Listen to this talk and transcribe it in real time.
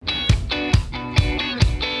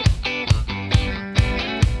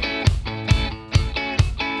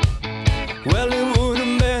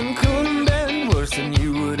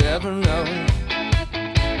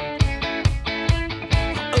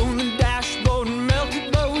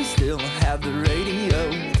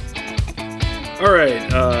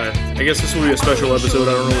Alright, I guess this will be a special episode.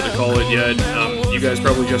 I don't know what to call it yet. You guys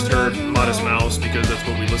probably just heard Modest Mouse because that's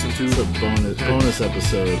what we listen to. It's a bonus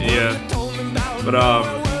episode. Yeah. But,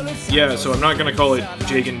 yeah, so I'm not gonna call it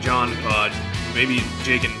Jake and John Pod. Maybe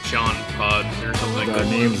Jake and Sean Pod or something. Our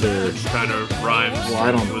names are kind of rhymes. Well,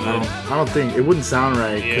 I don't think it wouldn't sound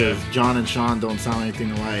right because John and Sean don't sound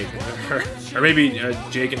anything alike. Or maybe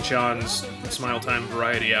Jake and Sean's Smile Time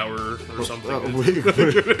Variety Hour or something. Put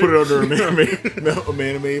it under an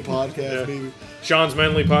anime podcast, maybe. Sean's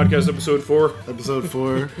Manly Podcast, episode 4. Episode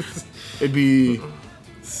 4. It'd be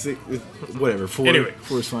 6, whatever. 4. Anyway,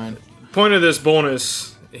 4 is fine. Point of this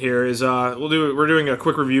bonus here is we're doing a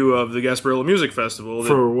quick review of the Gasparilla Music Festival.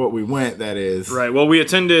 For what we went, that is. Right. Well, we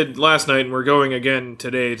attended last night, and we're going again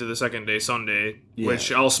today to the second day, Sunday, which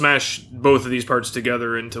I'll smash both of these parts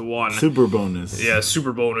together into one. Super bonus. Yeah,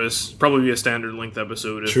 super bonus. Probably be a standard length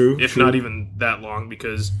episode, if not even that long,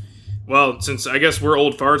 because, well, since I guess we're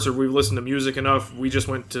old farts or we've listened to music enough, we just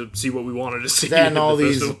went to see what we wanted to see. That and all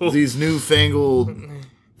these newfangled,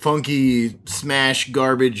 funky, smash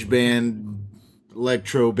garbage band,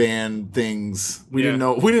 electro band things. We didn't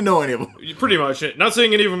know any of them. Pretty much. Not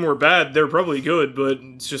saying any of them were bad. They're probably good, but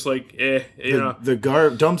it's just like, you know. The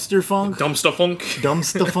Dumpster Funk?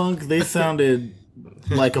 Dumpster Funk. They sounded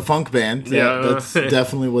like a funk band. That's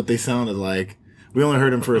definitely what they sounded like. We only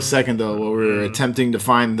heard them for a second, though, while we were attempting to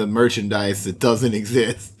find the merchandise that doesn't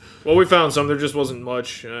exist. Well, we found some. There just wasn't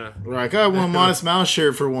much. We're like, I want a Modest Mouse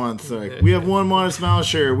shirt for once. Like, we have one Modest Mouse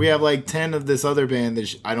shirt. We have like 10 of this other band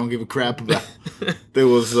that I don't give a crap about. There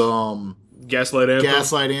was Gaslight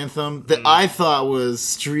Anthem that I thought was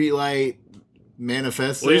Streetlight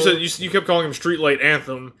Manifesto. Well, you kept calling him Streetlight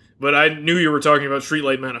Anthem, but I knew you were talking about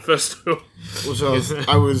Streetlight Manifesto. Which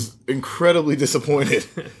I was incredibly disappointed.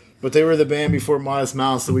 But they were the band before Modest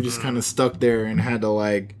Mouse, so we just kind of stuck there and had to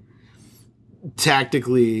like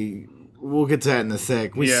tactically. We'll get to that in a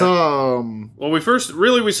sec. We saw. Well, we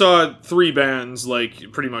saw 3 bands,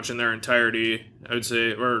 like pretty much in their entirety. I would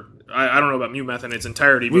say, or I don't know about Mute Math in its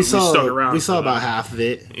entirety, but we stuck around. We saw about half of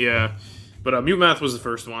it. Yeah, but Mute Math was the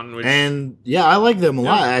first one. And yeah, I like them a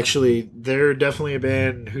lot. Actually, they're definitely a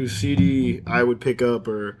band whose CD I would pick up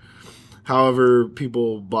or. However,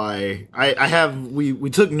 people buy. We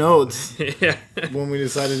took notes when we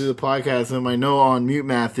decided to do the podcast, and my note on Mute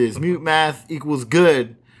Math is Mute Math equals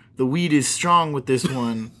good. The weed is strong with this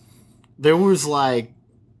one. There was like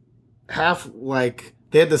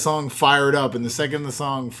they had the song Fire It Up, and the second the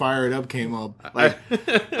song Fire It Up came up, like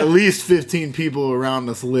at least 15 people around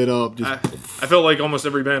us lit up. I felt like almost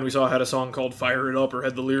every band we saw had a song called Fire It Up or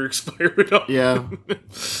had the lyrics Fire It Up. Yeah.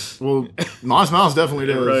 Well, Modest Mouse definitely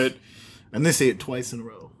does. Right. And they say it twice in a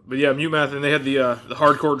row. But yeah, Mute Math, and they had the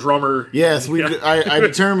hardcore drummer. Yes, I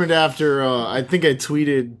determined after, I think I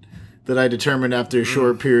tweeted that I determined after a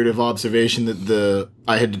short period of observation that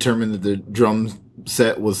I had determined that the drum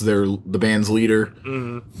set was the band's leader.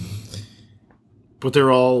 Mm-hmm. But they're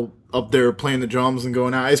all up there playing the drums and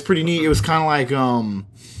going out. It's pretty neat. It was kind of like,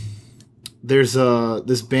 there's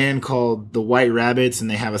this band called the White Rabbits, and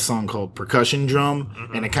they have a song called Percussion Drum,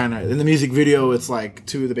 and it kind of in the music video it's like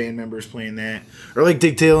 2 of the band members playing that, or like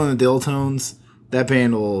Dick Dale and the Dilltones. That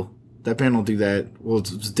band will do that. Well,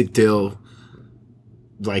 it's Dick Dale.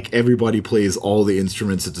 Like everybody plays all the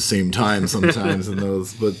instruments at the same time sometimes in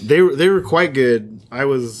those, but they were quite good. I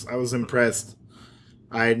was impressed.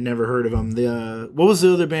 I had never heard of them. What was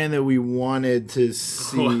the other band that we wanted to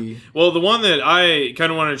see? Well, the one that I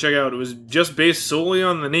kind of wanted to check out, it was just based solely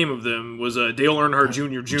on the name of them, was Dale Earnhardt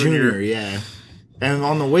Jr. Jr., yeah. And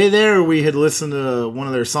on the way there, we had listened to one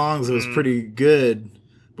of their songs that was pretty good,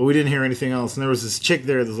 but we didn't hear anything else. And there was this chick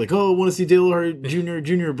there that was like, oh, I want to see Dale Earnhardt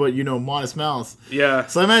Jr., but, Modest Mouse. Yeah.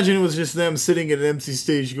 So I imagine it was just them sitting at an empty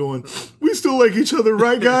stage going, we still like each other,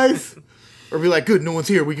 right, guys? Or be like, good, no one's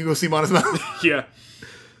here. We can go see Modest Mouse. Yeah.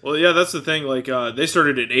 Well, yeah, that's the thing. Like, they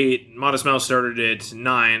started at 8. Modest Mouse started at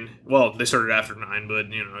 9. Well, they started after 9, but,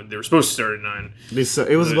 they were supposed to start at 9.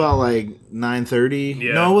 It was about, like, 9:30.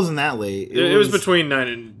 Yeah. No, it wasn't that late. It was between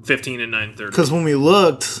 9:15 and 9:30. Because when we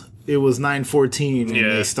looked, it was 9:14, and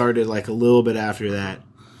they started, like, a little bit after that.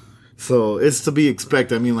 So, it's to be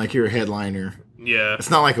expected. I mean, like, you're a headliner. Yeah. It's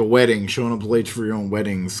not like a wedding. Showing up late for your own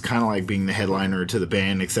wedding's kind of like being the headliner to the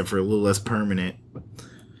band, except for a little less permanent.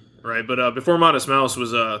 Right, but before Modest Mouse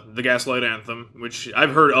was the Gaslight Anthem, which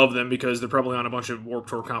I've heard of them because they're probably on a bunch of Warped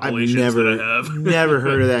Tour compilations that I have. Never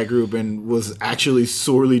heard of that group and was actually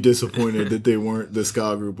sorely disappointed that they weren't the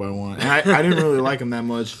ska group I want. And I didn't really like them that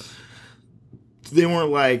much. They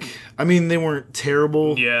weren't they weren't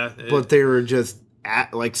terrible. Yeah. But they were just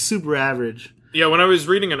super average. Yeah, when I was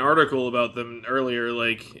reading an article about them earlier,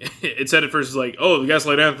 like, it said at first, like, oh, the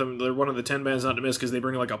Gaslight Anthem, they're one of the 10 bands not to miss because they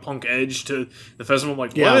bring, like, a punk edge to the festival. I'm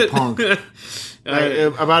like, what? Yeah, punk.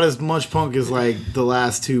 About as much punk as, like, the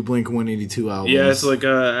last two Blink-182 albums. Yeah, it's like,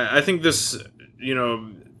 I think this,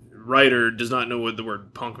 writer does not know what the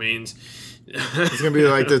word punk means. It's going to be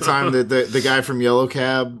like the time that the guy from Yellow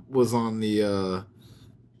Cab was on the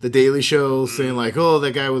Daily Show saying like, oh,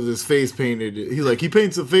 that guy with his face painted. He's like, he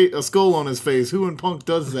paints a skull on his face. Who in punk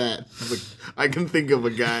does that? I was like, I can think of a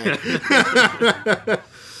guy.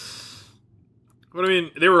 But I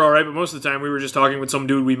mean, they were all right. But most of the time, we were just talking with some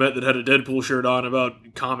dude we met that had a Deadpool shirt on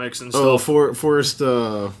about comics and stuff. Oh, Forrest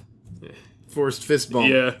Fistbump.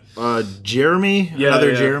 Yeah. Jeremy. Yeah,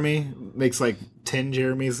 another Jeremy makes like 10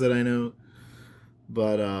 Jeremys that I know.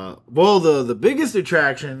 But the biggest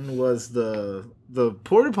attraction was the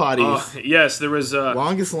porta potties. Oh, yes, there was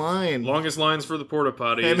longest lines for the porta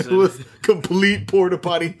potties, and it was complete porta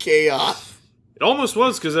potty chaos. It almost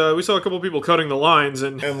was because we saw a couple people cutting the lines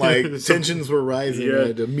and like tensions were rising. Yeah. I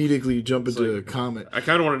had to immediately jump into a comment. I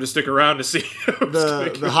kind of wanted to stick around to see.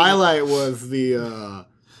 The highlight was the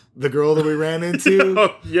girl that we ran into.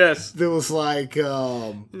 Oh, yes, there was like.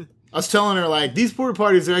 I was telling her like these porta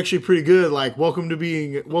potties are actually pretty good. Like welcome to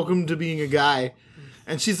being a guy,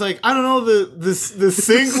 and she's like, I don't know, the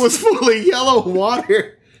sink was full of yellow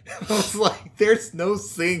water. I was like, there's no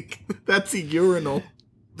sink. That's a urinal.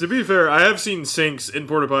 To be fair, I have seen sinks in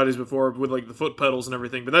porta potties before with like the foot pedals and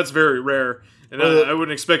everything, but that's very rare. And I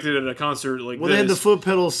wouldn't expect it at a concert like this. Well, they had the foot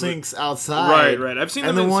pedal sinks outside. Right. I've seen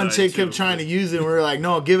them inside. And the one chick kept trying to use it, and we were like,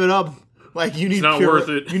 no, give it up. Like you need it's not worth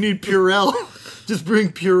it. You need Purell. Just bring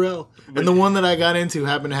Purell. And the one that I got into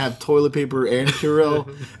happened to have toilet paper and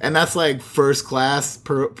Purell. And that's like first class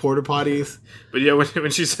porta potties. But yeah,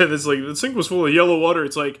 when she said this, like, the sink was full of yellow water,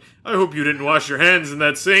 it's like, I hope you didn't wash your hands in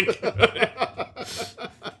that sink.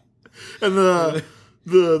 And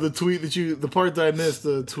the tweet the part that I missed,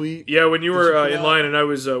 the tweet. Yeah, when you were in line and I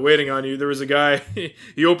was waiting on you, there was a guy,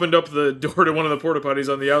 he opened up the door to one of the porta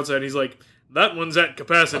potties on the outside, and he's like, that one's at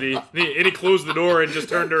capacity. And he closed the door and just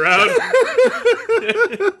turned around.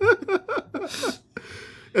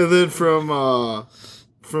 And then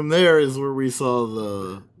from there is where we saw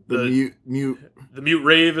the mute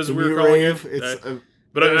rave, as we were calling it.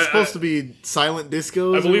 But it was supposed to be silent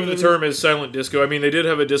disco. I believe the term is silent disco. I mean, they did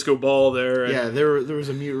have a disco ball there. Yeah, there was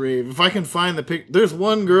a mute rave. If I can find the pic, there's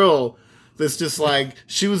one girl that's just like,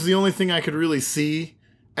 she was the only thing I could really see.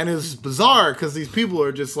 And it was bizarre because these people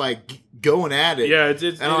are just like going at it. Yeah, it's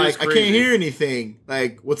and I'm like, I can't hear anything.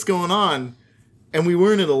 Like, what's going on? And we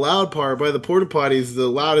weren't at a loud part by the porta potties. The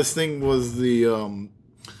loudest thing was the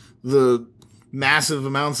massive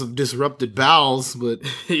amounts of disrupted bowels. But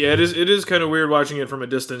yeah, it is kind of weird watching it from a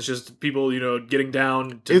distance. Just people, getting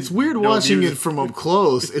down. It's weird watching it from up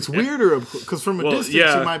close. It's weirder because from a distance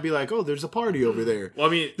you might be like, oh, there's a party over there. Well, I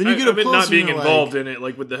mean, then you get up close not being involved in it,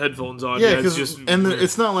 like with the headphones on. Yeah, because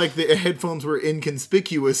it's not like the headphones were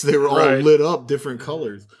inconspicuous. They were all lit up different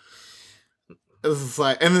colors. It's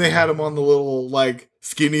like, and then they had them on the little like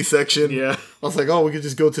skinny section. Yeah, I was like, oh, we could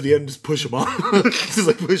just go to the end and just push them off. Just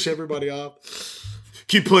like push everybody off.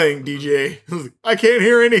 Keep playing, DJ. I can't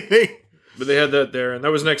hear anything. But they had that there, and that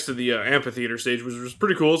was next to the amphitheater stage, which was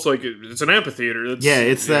pretty cool. It's like it's an amphitheater.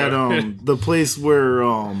 It's that the place where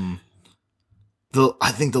I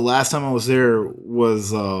think the last time I was there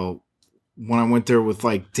was when I went there with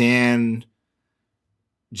like Dan,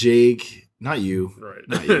 Jake. Not you. Right.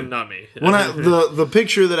 Not you. Not me. When the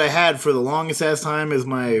picture that I had for the longest ass time is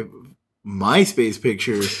my MySpace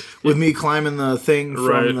picture with me climbing the thing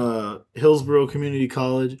from the Hillsborough Community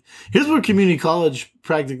College. Hillsborough Community College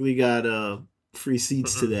practically got free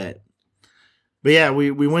seats to that. But yeah, we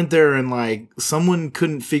went there and like someone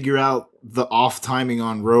couldn't figure out the off timing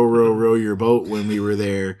on row your boat when we were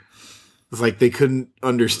there. It's like they couldn't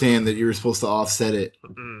understand that you were supposed to offset it.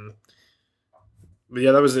 Mm-hmm. But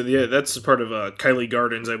yeah, that was it. Yeah, that's part of Kylie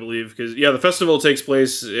Gardens, I believe. Because the festival takes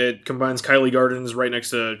place. It combines Kylie Gardens right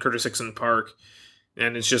next to Curtis Hickson Park,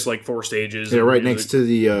 and it's just like 4 stages. Yeah, right next to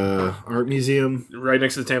the art museum. Right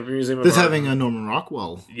next to the Tampa Museum. It's having a Norman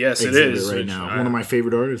Rockwell. Yes, it is right now. One of my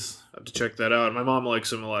favorite artists. I have to check that out. My mom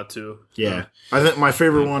likes him a lot too. Yeah, I think my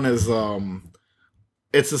favorite one is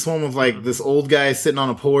it's this one with like this old guy sitting on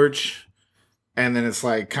a porch. And then it's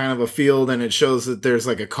like kind of a field, and it shows that there's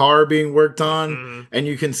like a car being worked on, and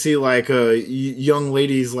you can see like a young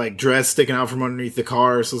lady's like dress sticking out from underneath the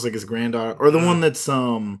car. So it's like his granddaughter, or the one that's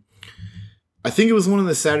I think it was one of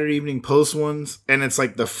the Saturday Evening Post ones, and it's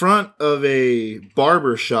like the front of a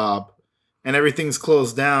barber shop, and everything's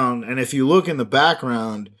closed down. And if you look in the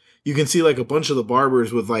background, you can see like a bunch of the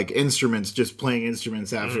barbers with like instruments, just playing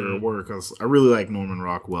instruments after work. I really like Norman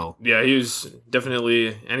Rockwell. Yeah, he's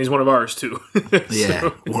definitely, and he's one of ours too. Yeah,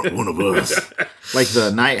 one of us. Like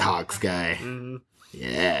the Nighthawks guy. Mm-hmm.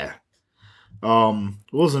 Yeah. What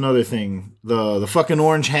was another thing? The fucking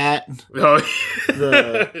orange hat. Oh,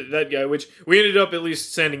 that guy, which we ended up at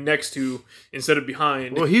least standing next to instead of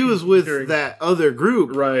behind. Well, he was with that other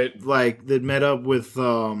group, right? Like that met up with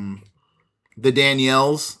the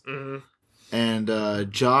Danielles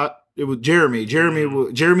and Jot. It was Jeremy.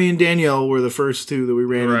 Jeremy and Danielle were the first two that we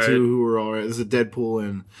ran into who were all right. This is Deadpool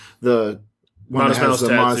and the one Modest that has Mouse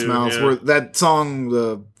the Modest Mouse. yeah. Where that song,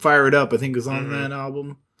 the Fire It Up, I think is on that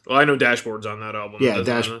album. Well, I know Dashboard's on that album. Yeah,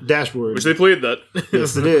 Dashboard. Which they played that.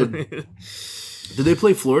 Yes, they did. Did they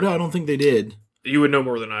play Florida? I don't think they did. You would know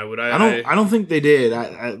more than I would. I don't think they did.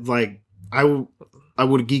 I would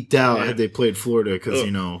have geeked out had they played Florida because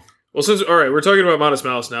you know. Well, since all right, we're talking about Modest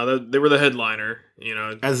Mouse now. They were the headliner, you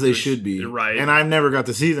know, as they should be, right? And I've never got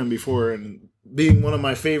to see them before, and being one of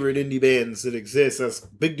my favorite indie bands that exists, that's a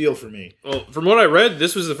big deal for me. Well, from what I read,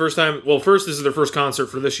 this was the first time. Well, first, this is their first concert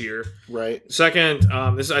for this year. Right. Second,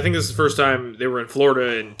 I think this is the first time they were in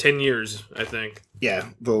Florida in 10 years. I think.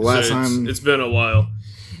 Yeah, the last time it's been a while.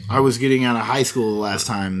 I was getting out of high school the last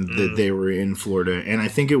time that they were in Florida, and I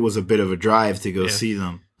think it was a bit of a drive to go see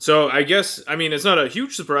them. So I guess, I mean, it's not a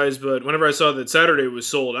huge surprise, but whenever I saw that Saturday was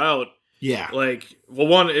sold out, like, well,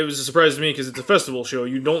 one, it was a surprise to me because it's a festival show.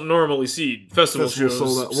 You don't normally see festival shows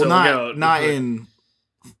sold out. selling out. Not in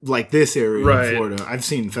like this area in Florida. I've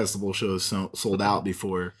seen festival shows sold out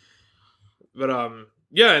before. But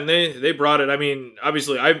yeah, and they brought it. I mean,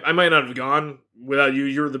 obviously, I might not have gone without you.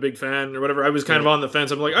 You're the big fan or whatever. I was kind of on the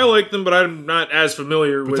fence. I'm like, I like them, but I'm not as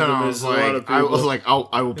familiar with them as a lot of people. I was like,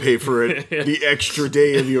 I will pay for it. The extra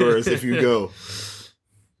day of yours if you go.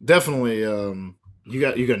 Definitely, you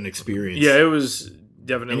got an experience. Yeah, it was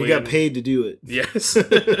definitely. And you got paid to do it. Yes.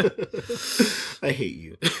 I hate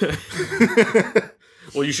you.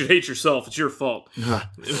 Well, you should hate yourself. It's your fault.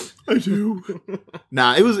 I do.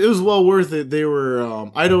 Nah, it was well worth it. They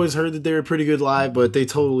were. I'd always heard that they were pretty good live, but they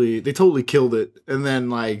totally killed it. And then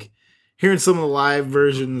like hearing some of the live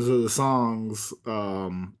versions of the songs,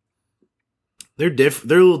 they're different.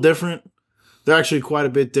 They're a little different. They're actually quite a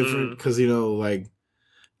bit different because you know like.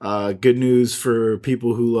 Good News for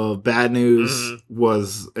People Who Love Bad News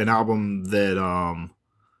was an album that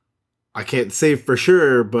I can't say for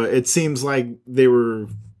sure, but it seems like they were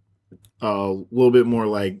a little bit more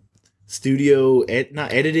like studio,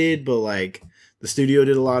 not edited, but like the studio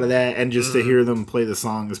did a lot of that, and just to hear them play the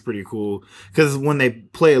song is pretty cool. Because when they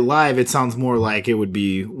play it live, it sounds more like it would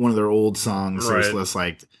be one of their old songs, so it's less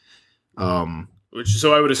like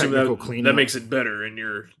so I would assume that makes it better in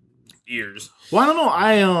your ears. Well,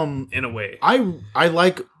 I don't know. In a way, I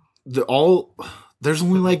like there's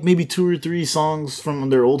only like maybe 2 or 3 songs from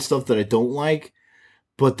their old stuff that I don't like,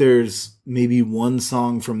 but there's maybe 1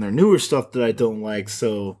 song from their newer stuff that I don't like.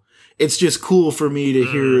 So it's just cool for me to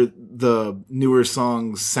hear the newer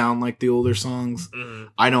songs sound like the older songs.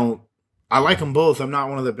 I like them both. I'm not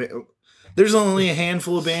one of the. There's only a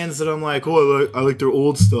handful of bands that I'm like, I like their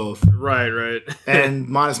old stuff. Right. And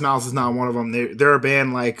Modest Mouse is not one of them. They're a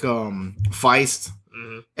band like Feist.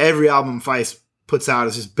 Every album Feist puts out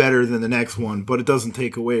is just better than the next one, but it doesn't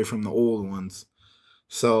take away from the old ones.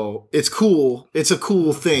 So it's cool. It's a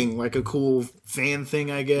cool thing, like a cool fan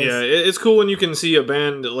thing, I guess. Yeah, it's cool when you can see a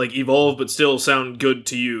band like evolve but still sound good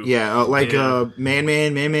to you. Yeah, Man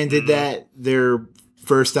Man did that. Their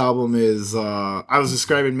first album is I was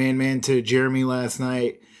describing Man Man to Jeremy last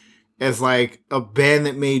night as like a band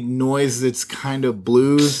that made noise that's kind of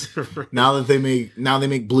blues. Now they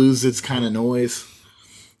make blues that's kind of noise.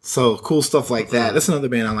 So cool stuff like that. That's another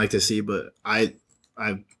band I like to see, but I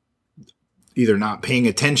either not paying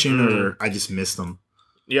attention or I just missed them.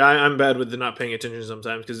 Yeah, I'm bad with the not paying attention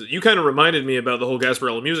sometimes because you kind of reminded me about the whole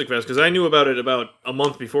Gasparilla Music Fest because I knew about it about a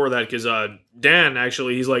month before that because Dan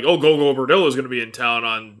actually, he's like, oh, Go Bordello is going to be in town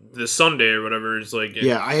on this Sunday or whatever. It's like,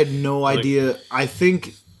 yeah, I had no idea. I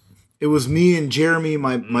think it was me and Jeremy,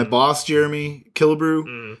 my boss, Jeremy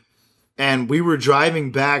Killebrew, and we were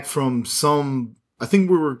driving back from I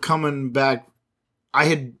think we were coming back. I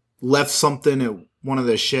had left something at one of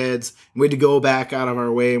the sheds and we had to go back out of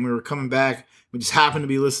our way and we were coming back. We just happened to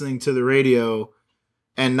be listening to the radio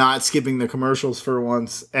and not skipping the commercials for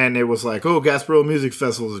once. And it was like, oh, Gasparilla Music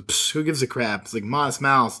Festival. Who gives a crap? It's like Modest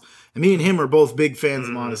Mouse. And me and him are both big fans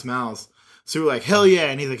of Modest Mouse. So we were like, hell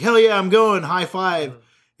yeah. And he's like, hell yeah, I'm going. High five.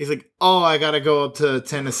 He's like, oh, I got to go up to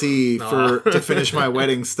Tennessee to finish my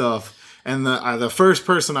wedding stuff. And the first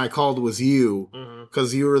person I called was you,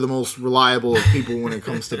 because you were the most reliable of people when it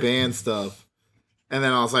comes to band stuff. And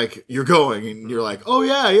then I was like, "You're going," and you're like, "Oh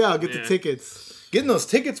yeah, I'll get the tickets." Getting those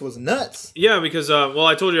tickets was nuts. Yeah, because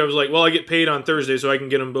I told you I was like, well, I get paid on Thursday, so I can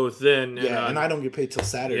get them both then. And I don't get paid till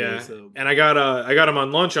Saturday. Yeah, so. And I got them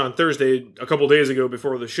on lunch on Thursday a couple days ago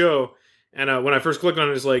before the show, and when I first clicked on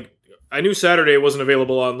it, it's like I knew Saturday wasn't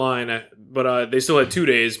available online, but they still had 2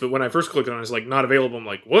 days. But when I first clicked on it, it's like not available. I'm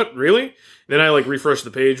like, what, really? Then I like refreshed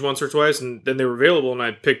the page once or twice, and then they were available, and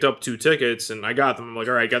I picked up 2 tickets, and I got them. I'm like,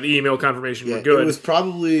 all right, got the email confirmation, we're good.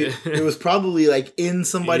 It was probably like in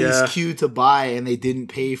somebody's queue to buy, and they didn't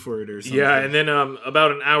pay for it or something. Yeah, and then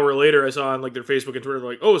about an hour later, I saw on like their Facebook and Twitter,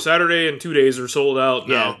 like, oh, Saturday and 2 days are sold out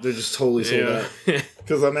now. Yeah, they're just totally sold out.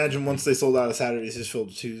 Because I imagine once they sold out of Saturdays, just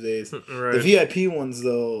filled Tuesdays. Right. The VIP ones,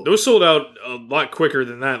 though, those sold out a lot quicker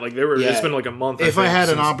than that. Like it's been like a month. If I had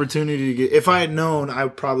an opportunity to get, if I had known, I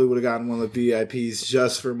probably would have gotten one of the VIPs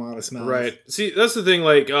just for Modest Mouse. Right. See, that's the thing.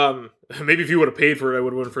 Like, maybe if you would have paid for it, I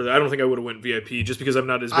would have went for that. I don't think I would have went VIP just because I'm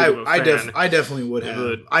not as big of a fan. I definitely would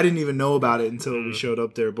have. I didn't even know about it until we showed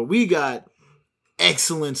up there, but we got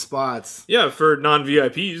excellent spots. Yeah, for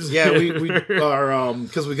non-VIPs. Yeah, we are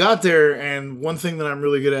because we got there, and one thing that I'm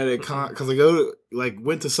really good at because I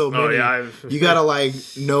went to so many. You gotta like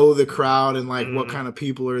know the crowd and like what kind of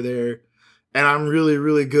people are there, and I'm really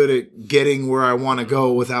really good at getting where I want to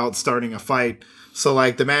go without starting a fight. So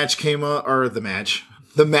like the match came up, or the match.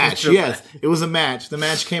 Yes, it was a match. The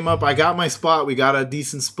match came up. I got my spot. We got a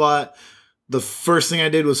decent spot. The first thing I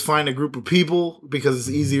did was find a group of people because it's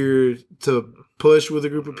easier to push with a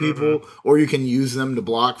group of people, or you can use them to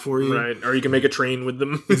block for you. Right, or you can make a train with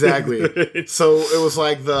them. Exactly. So it was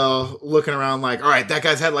like the looking around like, all right, that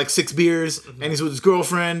guy's had like 6 beers, and he's with his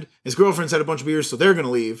girlfriend. His girlfriend's had a bunch of beers, so they're going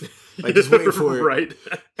to leave. Like, just wait for it. Right.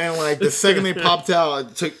 And like the second they popped out,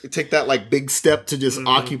 I took that like big step to just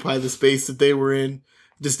occupy the space that they were in.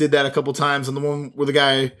 Just did that a couple times, and the one where the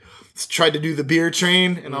guy tried to do the beer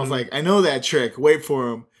train, and I was like, I know that trick. Wait for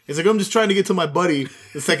him. He's like, I'm just trying to get to my buddy.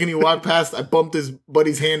 The second he walked past, I bumped his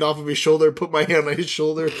buddy's hand off of his shoulder, put my hand on his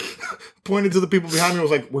shoulder, pointed to the people behind me, and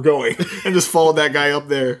was like, we're going. And just followed that guy up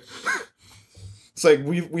there. It's like,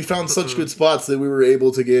 we found such good spots that we were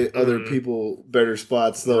able to get other people better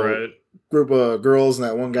spots, though. Right. Group of girls and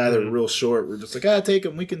that one guy that were real short. We're just like, take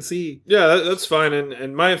him. We can see. Yeah, that's fine.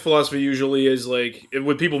 And my philosophy usually is like,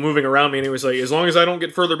 with people moving around me, and it was like, as long as I don't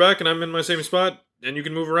get further back and I'm in my same spot, and you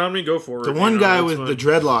can move around me, go for it. The one guy with the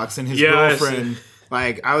dreadlocks and his girlfriend,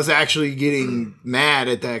 like, I was actually getting mad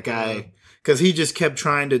at that guy because he just kept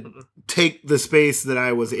trying to take the space that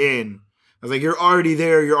I was in. I was like, you're already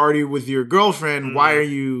there. You're already with your girlfriend. Why are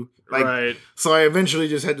you like? Right. So I eventually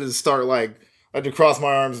just had to start like. I had to cross my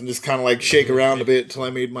arms and just kind of like shake around a bit until I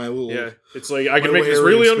made my little. Yeah, it's like I can make this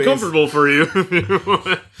really uncomfortable for you.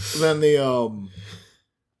 Then the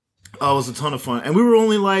it was a ton of fun, and we were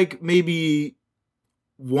only like maybe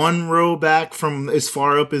 1 row back from as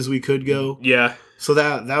far up as we could go. Yeah, so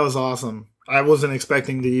that was awesome. I wasn't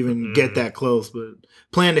expecting to even get that close, but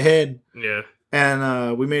planned ahead. Yeah,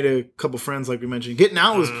 and we made a couple friends, like we mentioned. Getting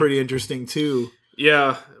out was pretty interesting too.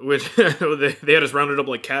 Yeah, which they had us rounded up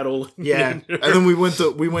like cattle. Yeah, and then we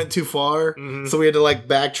went too far, so we had to like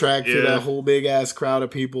backtrack through that whole big ass crowd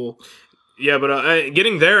of people. Yeah, but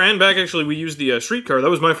getting there and back, actually, we used the streetcar.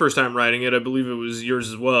 That was my first time riding it. I believe it was yours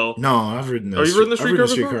as well. No, I've ridden. You've ridden the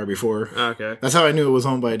streetcar before? Okay, that's how I knew it was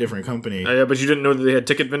owned by a different company. Yeah, but you didn't know that they had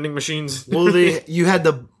ticket vending machines. Well, you had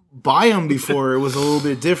to buy them before. It was a little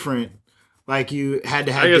bit different. Like, you had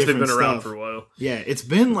to have. I guess they've been around for a while. Yeah, it's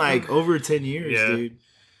been like over 10 years, dude.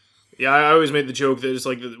 Yeah, I always made the joke that it's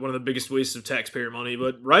like one of the biggest wastes of taxpayer money.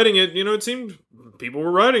 But riding it, it seemed people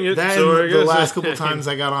were riding it. So I guess the last couple times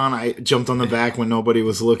I got on, I jumped on the back when nobody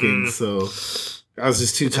was looking. So I was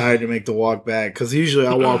just too tired to make the walk back. Because usually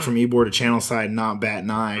I walk from Ybor to Channelside and not bat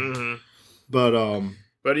an eye.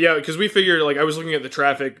 But yeah, because we figured, like, I was looking at the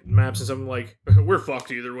traffic maps and something like, we're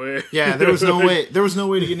fucked either way. Yeah, there was no way. There was no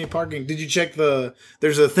way to get any parking. Did you check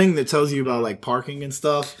there's a thing that tells you about, like, parking and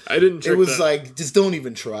stuff? I didn't check It was like, just don't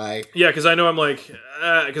even try. Yeah, because I know I'm like,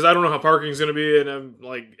 because I don't know how parking's going to be, and I'm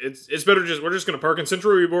like, it's better we're just going to park in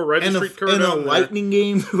Central Ybor, right the street curve. And a lightning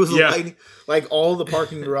game, it was a lightning. Like, all the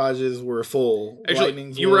parking garages were full.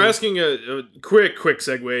 Actually, you were asking a quick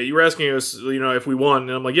segue. You were asking us, if we won,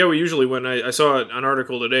 and I'm like, yeah, we usually win. I saw an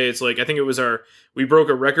article today. It's like, I think it was we broke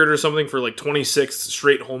a record or something for like 26th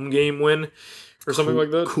straight home game win or something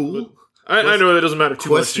like that. Cool. I know that doesn't matter too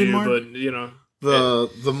much to you,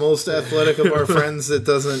 but the most athletic of our friends that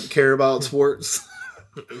doesn't care about sports.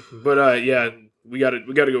 But yeah, we got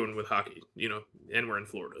to go in with hockey, and we're in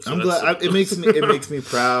Florida. So I'm glad it makes me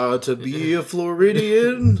proud to be a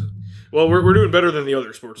Floridian. Well, we're doing better than the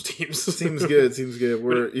other sports teams. Seems good.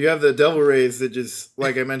 You have the Devil Rays that just,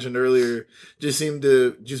 like I mentioned earlier, just seem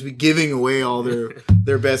to just be giving away all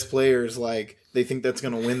their best players. Like they think that's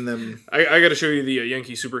going to win them. I got to show you the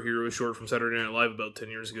Yankee superhero short from Saturday Night Live about 10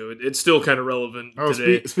 years ago. It's still kind of relevant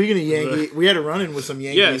today. Speaking of Yankee, we had a run-in with some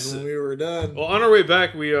Yankees when we were done. Well, on our way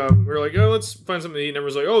back, we were like, oh, let's find something to eat. And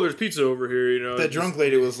everyone's like, oh, there's pizza over here. That drunk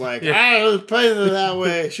lady was like, let's play it that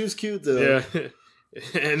way. She was cute, though. Yeah.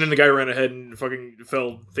 And then the guy ran ahead and fucking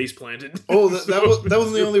fell face planted. Oh, that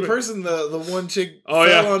wasn't the only person. The one chick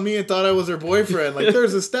fell on me and thought I was her boyfriend. Like,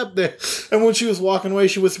 there's a step there. And when she was walking away,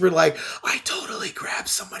 she whispered like, I totally grabbed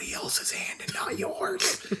somebody else's hand and not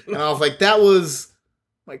yours. And I was like, that was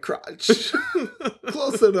my crotch.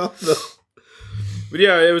 Close enough, though. But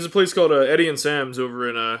yeah, it was a place called Eddie and Sam's over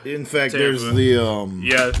in fact, Tampa. there's the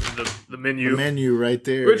menu. The menu right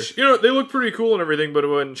there. Which, they look pretty cool and everything, but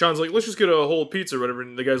when Sean's like, let's just get a whole pizza or whatever,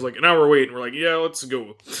 and the guy's like, an hour wait, and we're like, yeah, let's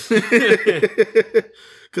go.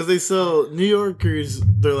 Because they sell New Yorkers,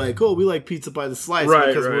 they're like, oh, we like pizza by the slice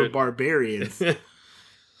because we're barbarians.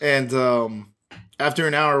 And after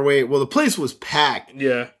an hour wait, the place was packed.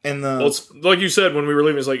 Yeah. And it's like you said when we were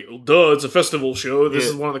leaving, it's like, duh, it's a festival show. This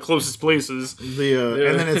is one of the closest places. And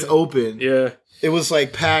then it's open. Yeah. It was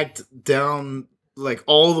like packed down, like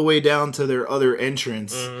all the way down to their other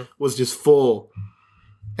entrance was just full.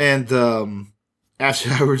 And after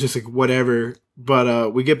that, we're just like, whatever.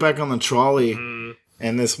 But we get back on the trolley,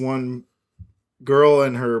 and this one girl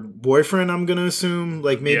and her boyfriend, I'm going to assume,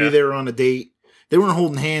 like maybe they were on a date. They weren't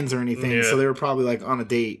holding hands or anything, so they were probably like on a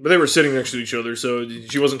date. But they were sitting next to each other, so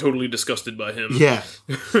she wasn't totally disgusted by him. Yeah,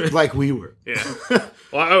 like we were. Yeah.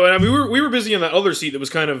 Well, I mean, we were busy in that other seat that was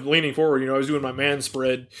kind of leaning forward. I was doing my man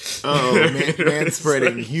spread. Oh, man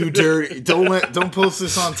spreading. You dirty! Don't post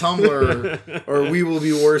this on Tumblr, or we will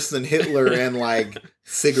be worse than Hitler and like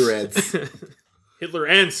cigarettes. Hitler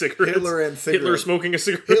and cigarettes. Hitler smoking a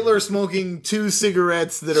cigarette. Hitler smoking 2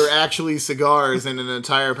 cigarettes that are actually cigars and an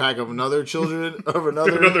entire pack of another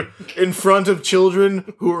in front of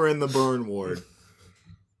children who are in the burn ward.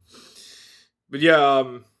 But yeah,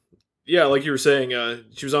 like you were saying,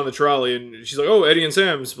 she was on the trolley and she's like, "Oh, Eddie and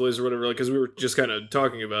Sam's place or whatever," because we were just kind of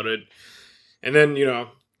talking about it. And then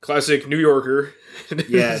classic New Yorker.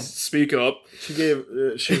 Yeah. Speak up. She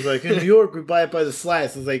was like, in New York, we buy it by the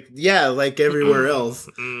slice. I was like, yeah, like everywhere else,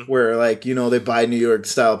 where like, they buy New York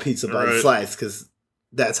style pizza by the slice because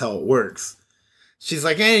that's how it works. She's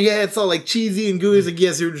like, yeah, it's all like cheesy and gooey. I was like,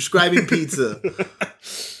 yes, you're describing pizza.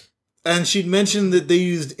 And she'd mentioned that they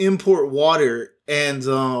used import water, and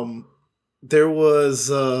there's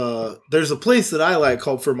a place that I like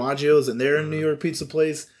called Formaggio's, and they're a New York pizza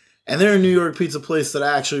place. And they're a New York pizza place that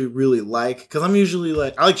I actually really like. Because I'm usually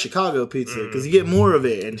I like Chicago pizza. Because you get more of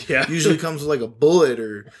it. And usually comes with like a bullet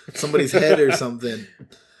or somebody's head or something.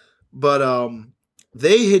 But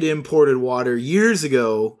they had imported water years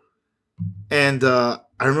ago. And I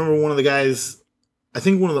remember one of the guys, I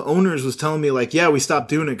think one of the owners was telling me like, yeah, we stopped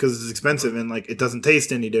doing it because it's expensive. And like it doesn't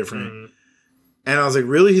taste any different. And I was like,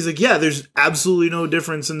 really? He's like, yeah, there's absolutely no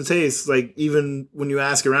difference in the taste. Like, even when you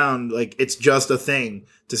ask around, like, it's just a thing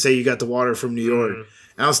to say you got the water from New York.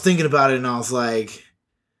 And I was thinking about it, and I was like,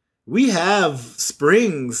 we have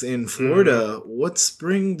springs in Florida. What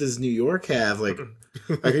spring does New York have? Like,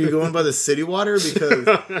 are you going by the city water?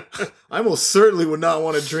 Because I most certainly would not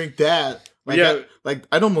want to drink that.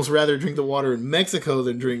 I'd almost rather drink the water in Mexico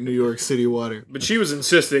than drink New York City water. But she was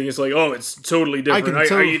insisting. It's like, oh, it's totally different.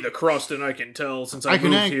 I eat the crust, and I can tell since I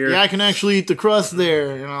moved here. Yeah, I can actually eat the crust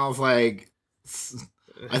there. And I was like,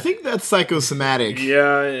 I think that's psychosomatic.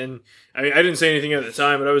 Yeah, and I mean, I didn't say anything at the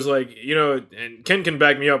time, but I was like, and Ken can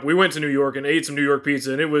back me up. We went to New York and ate some New York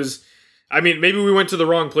pizza, and it was... I mean, maybe we went to the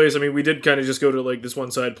wrong place. I mean, we did kind of just go to like this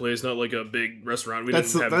one side place, not like a big restaurant.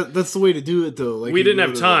 That's the way to do it, though. Like we didn't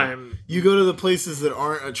have time. You go to the places that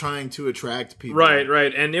aren't trying to attract people.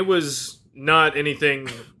 Right, and it was not anything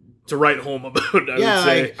to write home about. I would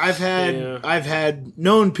say. I've had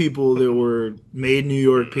known people that were made New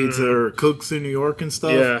York pizza or cooks in New York and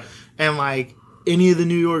stuff. Yeah, and like any of the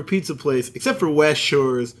New York pizza place, except for West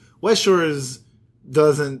Shores. West Shores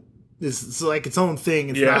doesn't. It's like its own thing.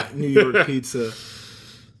 It's not New York pizza.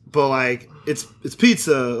 But like it's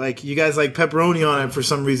pizza. Like you guys like pepperoni on it for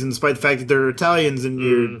some reason, despite the fact that there are Italians in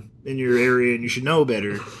your area and you should know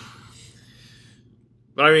better.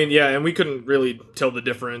 But I mean, yeah, and we couldn't really tell the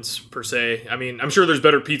difference per se. I mean, I'm sure there's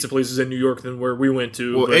better pizza places in New York than where we went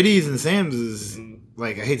to. Well, Eddie's and Sam's is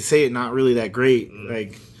like, I hate to say it, not really that great.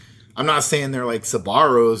 Like I'm not saying they're like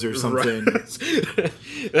Sabaros or something.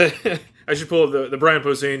 Right. I should pull up the Brian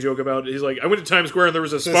Posehn joke about it. He's like, I went to Times Square and there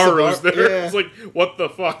was a Sbarro's there. Yeah. It's like, what the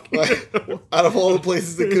fuck? Like, out of all the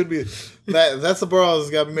places it could be, that Sbarro's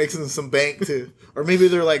got to be making some bank too. Or maybe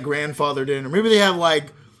they're like grandfathered in, or maybe they have like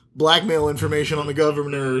blackmail information on the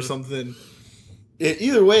governor or something.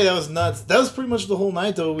 Either way, that was nuts. That was pretty much the whole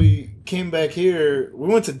night, though. We came back here. We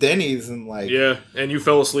went to Denny's and like... Yeah, and you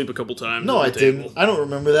fell asleep a couple times. No, I didn't. I don't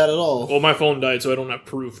remember that at all. Well, my phone died, so I don't have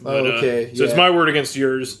proof. But, okay. So it's my word against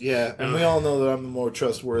yours. Yeah, and we all know that I'm the more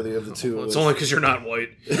trustworthy of the two of us. It's only because you're not white.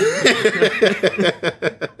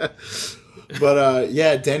 But,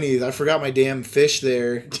 yeah, Denny's. I forgot my damn fish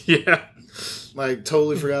there. Yeah. Like,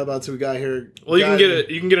 totally forgot about it till we got here. Well, you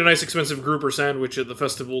can get a nice expensive grouper sandwich at the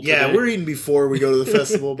festival today. Yeah, we're eating before we go to the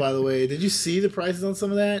festival, by the way. Did you see the prices on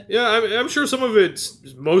some of that? Yeah, I'm sure some of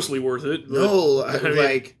it's mostly worth it. No,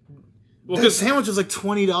 well, the sandwich was like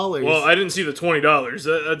 $20. Well, I didn't see the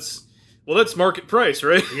 $20. That's market price,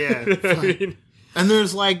 right? Yeah. And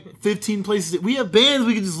there's like 15 places. We have bands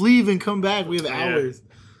we can just leave and come back. We have hours.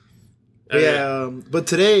 But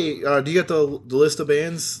today, do you got the list of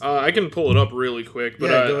bands? I can pull it up really quick. But,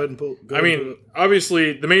 go ahead and pull it.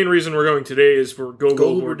 Obviously, the main reason we're going today is for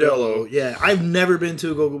Gogol Bordello. Yeah, I've never been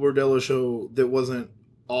to a Gogol Bordello show that wasn't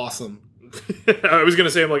awesome. I was going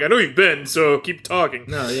to say, I know you've been, so keep talking.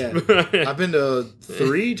 No, yeah. I've been to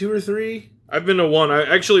 2 or 3. I've been to one.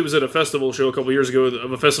 I actually was at a festival show a couple years ago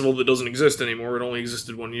of a festival that doesn't exist anymore. It only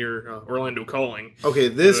existed 1 year, Orlando Calling. Okay,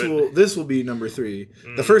 this will be number 3.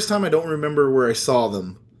 The first time I don't remember where I saw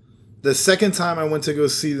them. The second time I went to go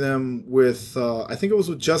see them with, I think it was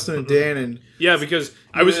with Justin and Dan. And yeah, because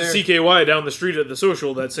I was at CKY down the street at the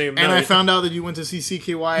social that same night. And I found out that you went to see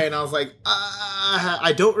CKY, and I was like,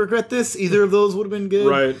 I don't regret this. Either of those would have been good.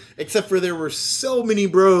 Right. Except for there were so many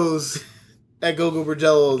bros at Gogol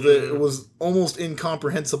Bordello that it was almost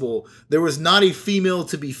incomprehensible. There was not a female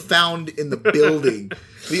to be found in the building.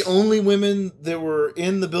 The only women that were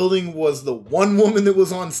in the building was the one woman that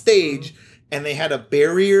was on stage, and they had a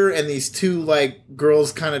barrier and these 2 like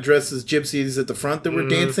girls kind of dressed as gypsies at the front that were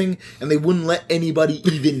dancing, and they wouldn't let anybody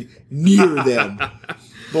even near them.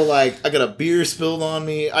 But like, I got a beer spilled on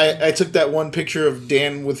me. I took that one picture of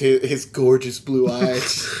Dan with his gorgeous blue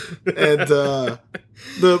eyes, and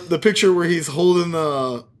the picture where he's holding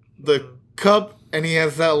the cup, and he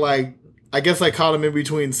has that like, I guess I caught him in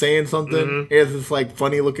between saying something. He has this like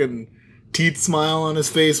funny looking teeth smile on his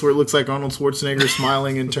face where it looks like Arnold Schwarzenegger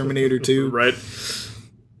smiling in Terminator 2. Right.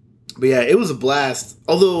 But yeah, it was a blast.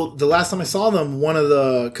 Although the last time I saw them,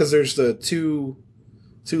 because there's the two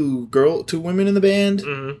women in the band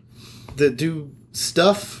that do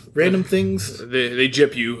stuff, random things. They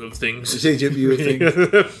gyp you of things. They gyp you of things.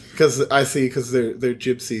 Because they're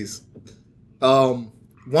gypsies.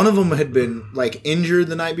 One of them had been like injured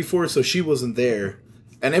the night before, so she wasn't there.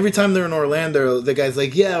 And every time they're in Orlando, the guy's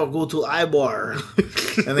like, yeah, I'll go to iBar.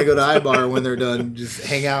 And they go to iBar when they're done, just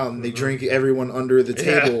hang out, and they drink everyone under the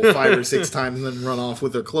table 5 or 6 times and then run off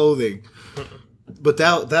with their clothing. But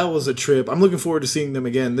that was a trip. I'm looking forward to seeing them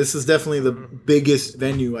again. This is definitely the biggest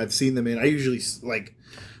venue I've seen them in. I usually like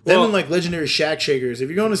them in like Legendary Shack Shakers. If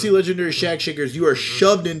you're going to see Legendary Shack Shakers, you are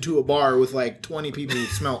shoved into a bar with like 20 people who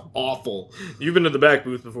smell awful. You've been to the back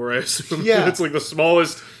booth before, I assume. Yeah. It's like the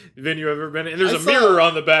smallest venue I've ever been in. And there's a mirror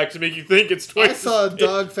on the back to make you think it's twice. I saw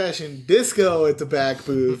Dog Fashion Disco at the back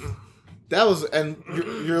booth. That was, and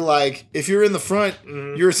you're like, if you're in the front,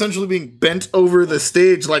 you're essentially being bent over the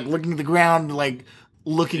stage, like looking at the ground, like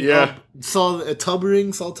looking up. Saw Tub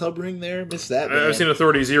Ring there. Missed that. Man. I've seen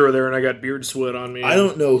Authority Zero there, and I got beard sweat on me. I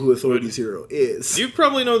don't know who Authority Zero is. You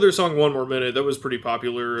probably know their song "One More Minute." That was pretty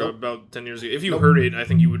popular about 10 years ago. If you heard it, I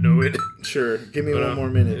think you would know it. Sure, give me 1 more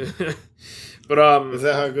minute. But is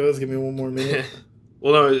that how it goes? Give me 1 more minute.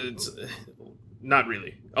 Well, no, it's not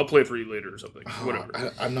really. I'll play it for you later or something.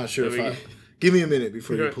 Whatever. I'm not sure give me a minute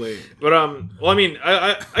before you play it. But well, I mean,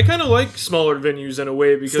 I kind of like smaller venues in a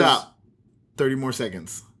way because stop. 30 more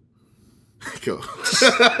seconds. Go.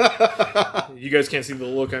 You guys can't see the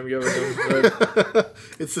look I'm giving them. But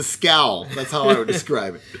it's a scowl. That's how I would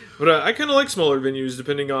describe it. But I kind of like smaller venues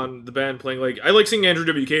depending on the band playing. Like I like seeing Andrew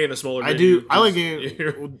WK in a smaller venue. I do. I like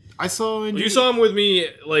it. I saw Andrew. You saw him with me.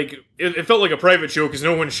 Like it felt like a private show because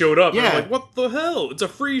no one showed up. Yeah. I'm like, what the hell? It's a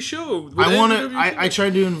free show. I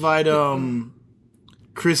tried to invite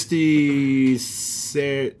Christy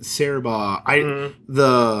Serba,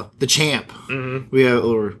 the champ.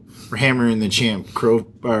 We're hammering the champ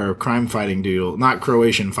crime fighting deal, not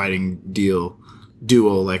Croatian fighting duo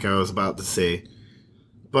like I was about to say.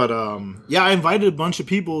 But yeah, I invited a bunch of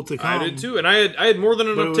people to come. I did too, and I had more than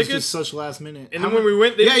But it enough was tickets. just such last minute. And then when we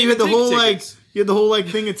went, they yeah, didn't you had the even whole take like tickets. you had the whole like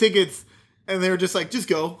thing of tickets, and they were just like, just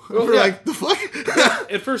go. Well, We're yeah. like, the fuck.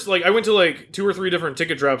 At first, like I went to like 2 or 3 different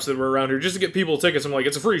ticket drops that were around here just to get people tickets. I'm like,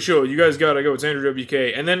 it's a free show. You guys gotta go. It's Andrew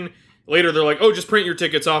WK. And then later they're like, oh, just print your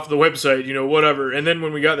tickets off the website. You know, whatever. And then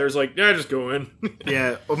when we got there, it's like, yeah, just go in.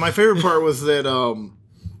 Yeah. Well, my favorite part was that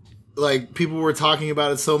like people were talking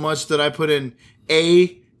about it so much that I put in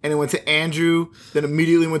A. And it went to Andrew, then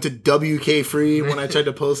immediately went to WK Free when I tried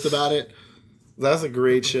to post about it. That's a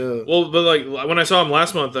great show. Well, but like when I saw him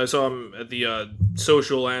last month, I saw him at the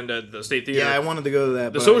Social and at the State Theater. Yeah, I wanted to go to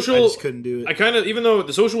that, The but Social, I just couldn't do it. I kind of, even though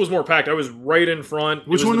the Social was more packed, I was right in front.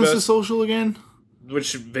 Which one is the Social again?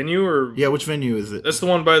 Which venue or? Yeah, which venue is it? That's the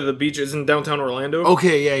one by the beach. It's in downtown Orlando.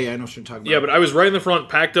 Okay, yeah, I know what you're talking about. Yeah, but I was right in the front,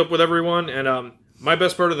 packed up with everyone, and my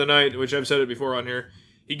best part of the night, which I've said it before on here,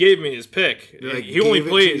 he gave me his pick. Like, he only gave it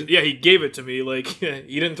plays. to Yeah, he gave it to me. Like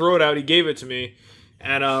he didn't throw it out. He gave it to me,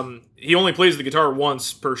 and he only plays the guitar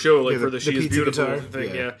once per show, like Yeah, for the She Is pizza Beautiful guitar.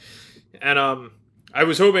 thing. Yeah. Yeah, and I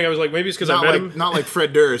was hoping. I was like, maybe it's because I not met like him. not like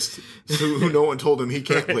Fred Durst, who no one told him he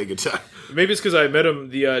can't play guitar. Maybe it's because I met him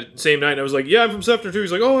the same night, and I was like, "Yeah, I'm from Sefton too."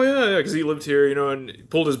 He's like, "Oh yeah," because he lived here, you know, and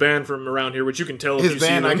pulled his band from around here, which you can tell if His you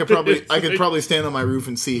band, see I them. could probably stand on my roof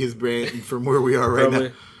and see his band from where we are right Probably.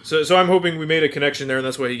 now. So I'm hoping we made a connection there, and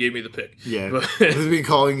that's why he gave me the pick. Yeah, But- he's been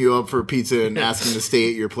calling you up for pizza and asking to stay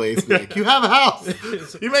at your place. Be like, you have a house.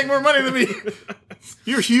 You make more money than me.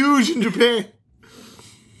 You're huge in Japan.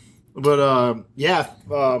 But yeah,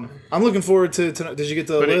 I'm looking forward to tonight. Did you get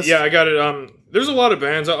the list? Yeah, I got it. There's a lot of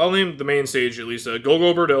bands. I'll name the main stage at least.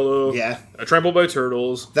 Go-Go Bordello. Yeah. Trampled by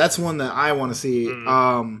Turtles. That's one that I want to see.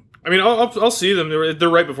 I mean, I'll see them. They're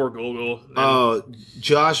right before Go-Go.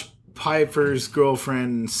 Josh Piper's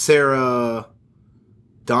girlfriend, Sarah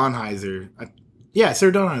Donheiser.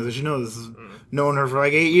 Sarah Donheiser. You know this. Known her for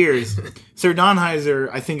like 8 years. Sarah Donheiser,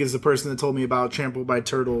 I think, is the person that told me about Trampled by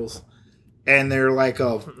Turtles. And they're like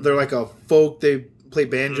a folk. They play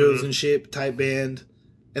banjos and shit type band,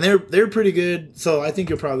 and they're pretty good. So I think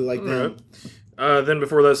you'll probably like them. Right. Then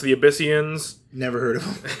before that's the Abyssians. Never heard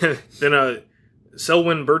of them. Then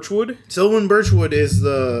Selwyn Birchwood. Selwyn Birchwood is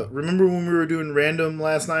the. Remember when we were doing random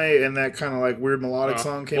last night, and that kind of like weird melodic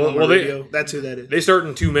song came on the radio? That's who that is. They start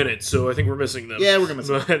in 2 minutes, so I think we're missing them. Yeah, we're gonna miss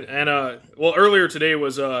them. And earlier today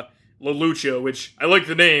was La Lucha, which I like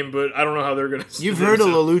the name, but I don't know how they're gonna. You've heard a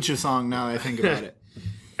La Lucha song now that I think about it.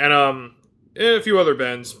 And a few other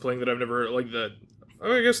bands playing that I've never heard, like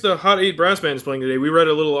I guess the Hot 8 brass band is playing today. We read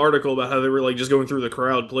a little article about how they were like just going through the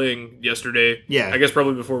crowd playing yesterday. Yeah. I guess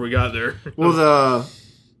probably before we got there. Well,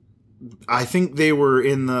 I think they were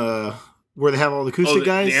in where they have all the acoustic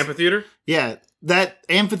guys. The amphitheater? Yeah, that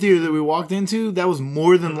amphitheater that we walked into, that was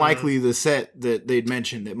more than likely the set that they'd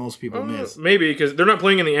mentioned that most people miss. Maybe, because they're not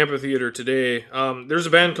playing in the amphitheater today. There's a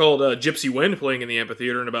band called Gypsy Wind playing in the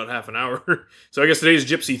amphitheater in about half an hour. So I guess today's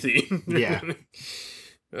Gypsy theme. Yeah.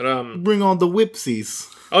 But, bring on the whipsies.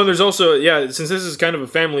 Oh, there's also, since this is kind of a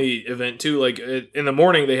family event too, like in the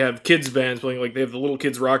morning they have kids bands playing, like they have the Little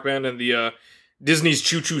Kids Rock Band and the Disney's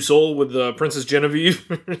Choo Choo Soul with Princess Genevieve.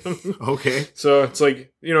 Okay. So it's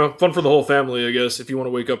like, fun for the whole family, I guess, if you want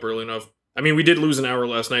to wake up early enough. I mean, we did lose an hour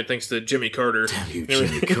last night thanks to Jimmy Carter. Damn you,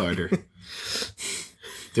 Jimmy Carter.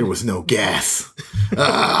 There was no gas.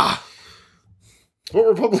 Ah. What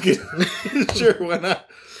Republican? Sure, why not?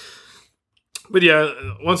 But yeah,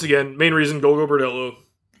 once again, main reason, Go-Go Bordello.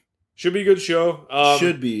 Should be a good show.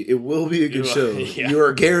 Should be. It will be a good show. Yeah. You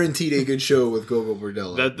are guaranteed a good show with Go-Go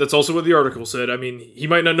Bordello. That's also what the article said. I mean, he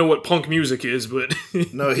might not know what punk music is, but...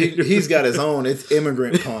 No, he's got his own. It's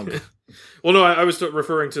immigrant punk. Well, no, I was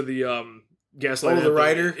referring to the Gaslight Anthem. The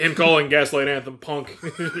writer? Him calling Gaslight Anthem punk.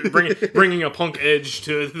 bringing a punk edge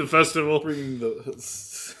to the festival. Bringing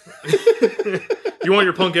the... If you want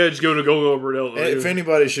your punk edge, go to Go-Go Bordello. If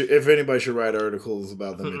anybody should write articles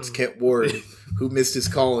about them, it's Kent Ward, who missed his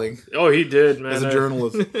calling. Oh, he did, man. As a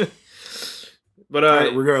journalist.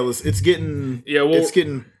 But regardless, it's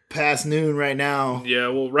getting past noon right now. Yeah,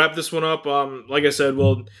 we'll wrap this one up. Like I said,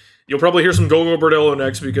 you'll probably hear some Go-Go Bordello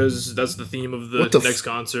next because that's the theme of the next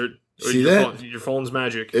concert. See that? Your phone's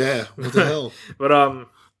magic. Yeah, what the hell? But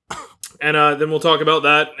and then we'll talk about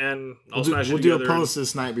that, and I'll smash it together. We'll do a post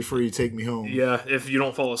this night before you take me home. Yeah, if you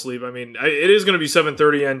don't fall asleep. I mean, it is going to be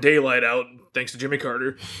 7:30 and daylight out, thanks to Jimmy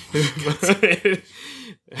Carter.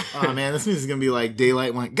 Oh man, this means it's going to be like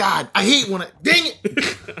daylight one. God, I hate when dang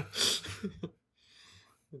it!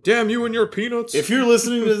 Damn you and your peanuts. If you're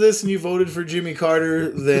listening to this and you voted for Jimmy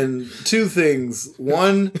Carter, then 2 things.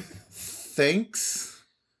 1, thanks.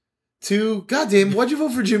 2, goddamn, why'd you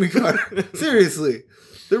vote for Jimmy Carter? Seriously.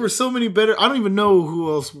 There were so many better. I don't even know who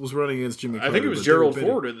else was running against Jimmy Carter. I think it was Gerald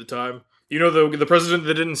Ford at the time. You know, the president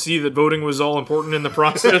that didn't see that voting was all important in the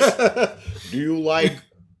process. Do you like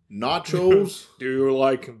nachos? Do you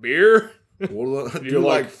like beer? Do you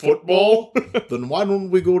like football? Then why don't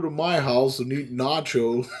we go to my house and eat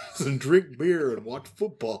nachos and drink beer and watch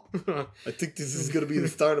football? I think this is going to be the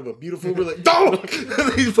start of a beautiful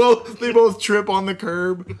relationship. They both trip on the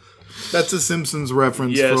curb. That's a Simpsons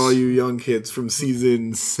reference for all you young kids from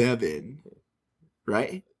season 7,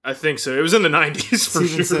 right? I think so. It was in the 90s for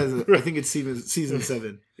season sure. 7. I think it's season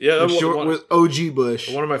 7. Yeah, with OG Bush.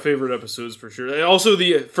 One of my favorite episodes for sure. And also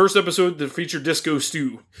the first episode that featured Disco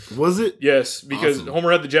Stew. Was it? Yes, because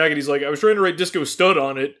Homer had the jacket. He's like, I was trying to write Disco Stud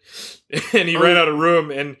on it, and he ran out of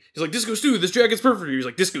room. And he's like, Disco Stew, this jacket's perfect for you. He's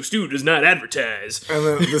like, Disco Stew does not advertise. And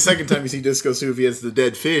then the second time you see Disco Stew, he has the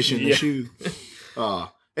dead fish in the shoe.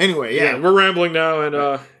 Anyway, yeah, we're rambling now, and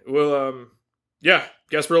we'll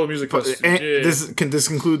Gasparilla Music Festival. This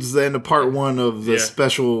concludes the end of part 1 of the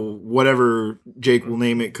special whatever Jake will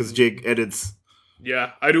name it, because Jake edits.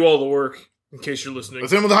 Yeah, I do all the work, in case you're listening.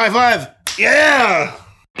 Let's end with a high five! Yeah!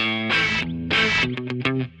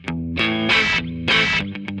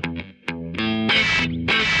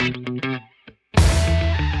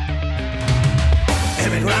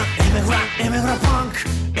 Immigrant punk.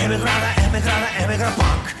 Immigrant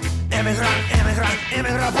punk.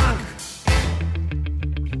 Immigrant punk.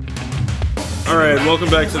 Alright, welcome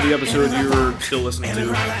back to the episode you were still listening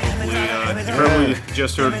to. Hopefully, you probably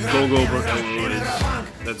just heard Go Bordello.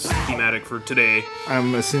 That's thematic for today.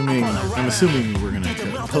 I'm assuming we're gonna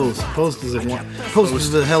post. Post is a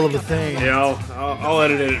hell of a thing. Yeah, I'll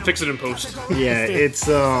edit it. Fix it in post. Yeah, it's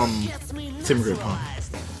Immigrant Punk.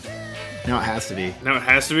 Now it has to be. Now it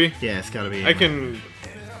has to be? Yeah, it's gotta be. I can.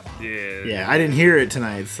 Yeah. Yeah, I didn't hear it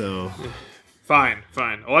tonight, so. Fine.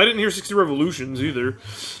 Oh, I didn't hear 60 Revolutions either.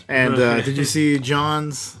 And did you see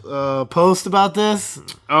John's post about this?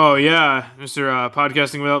 Oh, yeah. Mr.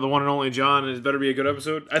 Podcasting Without the One and Only John. It better be a good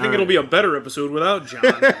episode. I think it'll be a better episode without John.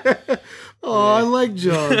 I like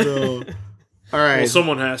John, though. All right. Well,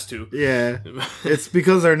 someone has to. Yeah. It's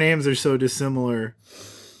because our names are so dissimilar.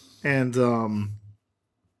 And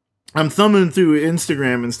I'm thumbing through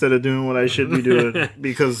Instagram instead of doing what I should be doing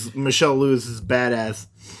because Michelle Lewis is badass.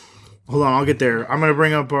 Hold on, I'll get there. I'm gonna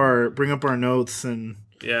bring up our notes and.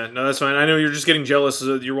 Yeah, no, that's fine. I know you're just getting jealous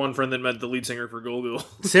of your one friend that met the lead singer for Go-Go.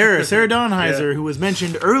 Sarah Donheiser, who was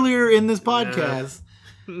mentioned earlier in this podcast,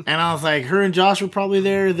 and I was like, her and Josh were probably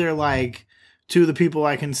there. They're like two of the people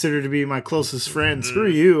I consider to be my closest friends. Screw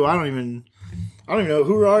you. I don't even know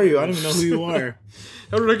who are you. I don't even know who you are.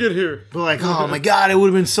 How did I get here? But like, oh my god, it would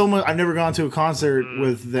have been so much. I've never gone to a concert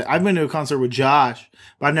I've been to a concert with Josh,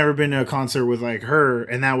 but I've never been to a concert with like her,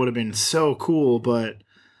 and that would have been so cool. But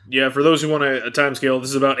yeah, for those who want a time scale, this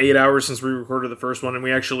is about 8 hours since we recorded the first one, and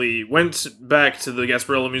we actually went back to the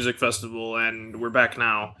Gasparilla Music Festival, and we're back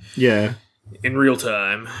now. Yeah, in real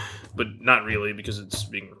time, but not really because it's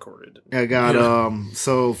being recorded. I got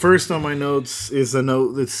So first on my notes is a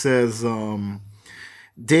note that says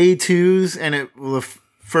day 2s, and the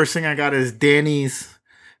first thing I got is Danny's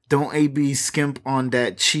 "Don't AB skimp on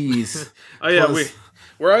that cheese." Oh yeah,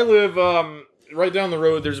 where I live, right down the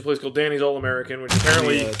road, there's a place called Danny's All American, which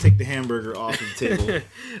apparently take the hamburger off the table.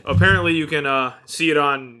 Apparently, you can see it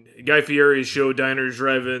on Guy Fieri's show, Diners,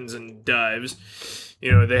 Drive-Ins, and Dives.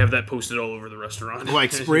 You know, they have that posted all over the restaurant.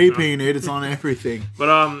 Like spray painted, it's on everything.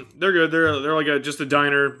 But they're good. They're like just a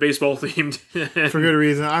diner, baseball themed. For good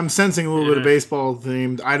reason. I'm sensing a little bit of baseball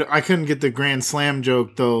themed. I couldn't get the Grand Slam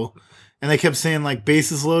joke though, and they kept saying like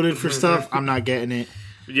bases loaded for stuff. I'm not getting it.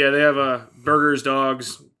 Yeah, they have burgers,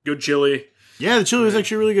 dogs, good chili. Yeah, the chili was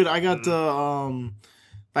actually really good. I got the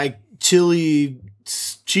like chili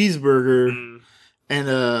cheeseburger, and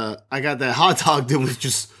I got that hot dog that was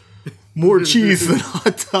just more cheese than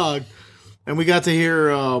hot dog. And we got to hear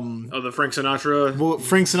the Frank Sinatra.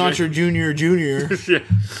 Frank Sinatra Jr.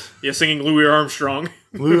 yeah, singing Louis Armstrong.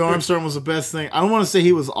 Louis Armstrong was the best thing. I don't want to say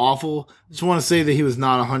he was awful. I just want to say that he was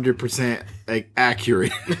not 100% like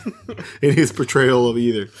accurate in his portrayal of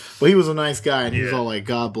either. But he was a nice guy, and he was all like,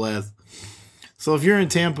 "God bless." So if you're in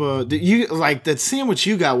Tampa, you like that sandwich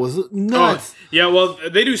you got was nuts. Oh, yeah, well,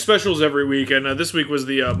 they do specials every week, and this week was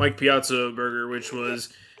the Mike Piazza burger, which was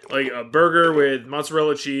like a burger with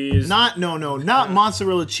mozzarella cheese. Not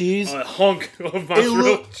mozzarella cheese. A hunk of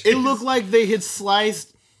mozzarella cheese. It looked like they had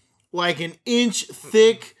sliced like an inch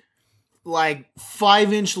thick, like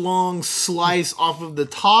 5-inch long slice off of the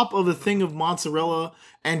top of the thing of mozzarella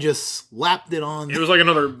and just slapped it on. It was like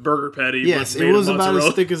another burger patty. Yes, but it made was of about mozzarella.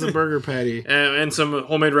 as thick as a burger patty. And some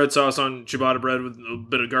homemade red sauce on ciabatta bread with a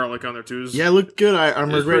bit of garlic on there too. Yeah, it looked good.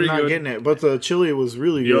 I'm was regretting pretty not good. getting it, but the chili was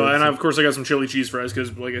really good. Yeah, and of course I got some chili cheese fries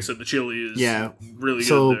because, like I said, the chili is really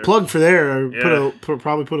so good. There. plug for there. Yeah.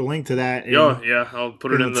 Probably put a link to that. Yeah, I'll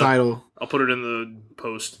put it in the title. I'll put it in the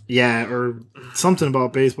post. Yeah, or something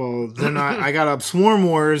about baseball. Then I got up Swarm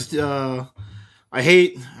Wars.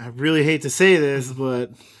 I really hate to say this,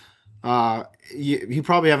 but you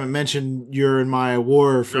probably haven't mentioned you're in my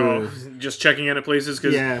war for Just checking in at places,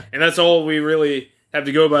 Yeah. and that's all we really have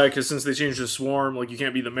to go by, because since they changed the swarm, like you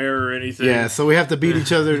can't be the mayor or anything. Yeah, so we have to beat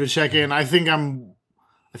each other to check in. I think I'm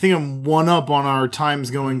one up on our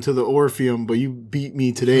times going to the Orpheum, but you beat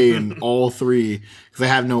me today in all three because I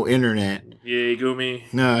have no internet. Yay, go me.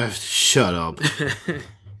 No, shut up.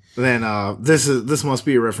 Then this must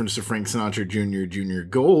be a reference to Frank Sinatra Jr.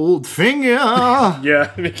 Goldfinger.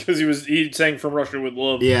 Yeah, because he sang From Russia with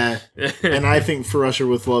Love. Yeah, and I think For Usher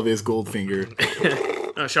with Love is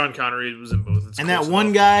Goldfinger. Sean Connery was in both. It's And that close one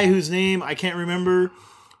enough. guy whose name I can't remember,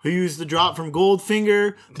 who used the drop from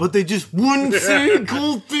Goldfinger, but they just wouldn't say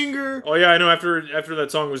Goldfinger. Oh yeah, I know. After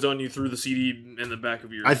that song was done, you threw the CD in the back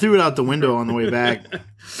of your. I threw it out the window on the way back.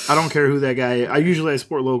 I don't care who that guy is. I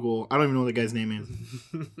support local. I don't even know what that guy's name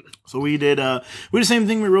is. So we did the same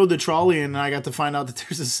thing. We rode the trolley, and I got to find out that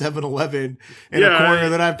there's a 7-Eleven in a corner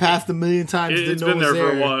that I've passed a million times. It's been there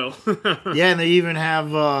for a while. Yeah, and they even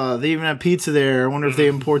have pizza there. I wonder if they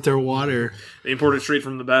import their water. They import it straight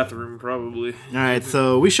from the bathroom, probably. All right,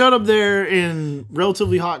 so we showed up there in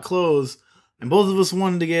relatively hot clothes, and both of us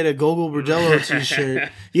wanted to get a Gogol Bordello t-shirt.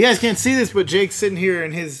 You guys can't see this, but Jake's sitting here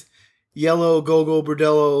in his yellow Gogol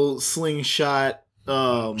Bordello slingshot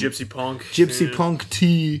Gypsy Punk. gypsy punk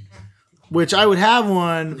tee, which I would have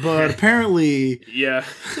one, but apparently Yeah.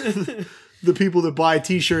 the people that buy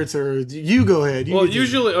t-shirts are... You go ahead. You Well, get to-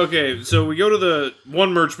 usually, okay, so we go to the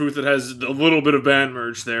one merch booth that has a little bit of band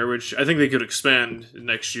merch there, which I think they could expand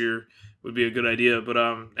next year. Would be a good idea, but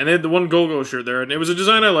and they had the one Go-Go shirt there, and it was a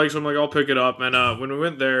design I liked, so I'm like, I'll pick it up. And when we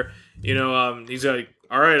went there, he's like,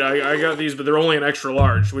 all right, I got these, but they're only an extra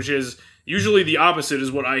large, which is usually the opposite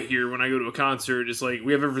is what I hear when I go to a concert. It's like,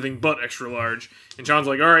 we have everything but extra large. And Sean's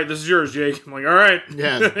like, all right, this is yours, Jake. I'm like, all right.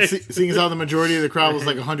 Yeah, seeing as how the majority of the crowd was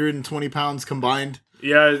like 120 pounds combined.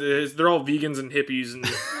 Yeah, they're all vegans and hippies and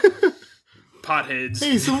potheads.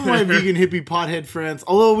 Hey, some of my vegan hippie pothead friends.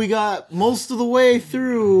 Although we got most of the way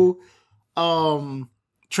through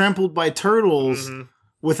Trampled by Turtles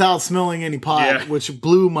without smelling any pot, Yeah. which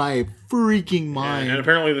blew my freaking mind. And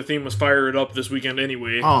apparently the theme was Fire It Up this weekend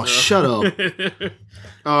anyway. Oh, so. shut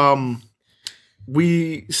up.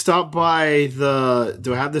 We stopped by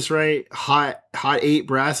do I have this right? Hot 8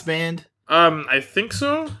 brass band. I think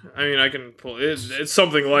so. I mean, I can pull it. It's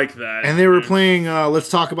something like that. And they were playing Let's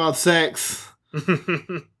Talk About Sex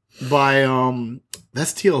by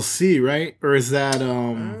that's TLC, right? Or is that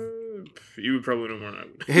You would probably know more than I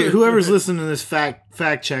would. hey, whoever's listening to this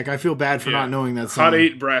fact check, I feel bad for not knowing that song. Hot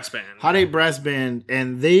 8 brass band. Hot 8 brass band,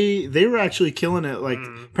 and they were actually killing it. Like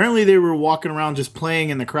apparently they were walking around just playing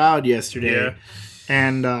in the crowd yesterday. Yeah.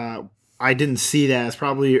 And I didn't see that. It's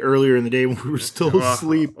probably earlier in the day when we were still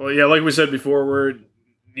asleep. Well, yeah, like we said before,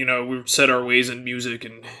 we've set our ways in music,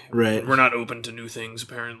 and Right. we're not open to new things,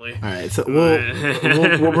 apparently. All right, so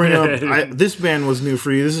we'll bring up. This band was new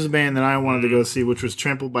for you. This is a band that I wanted to go see, which was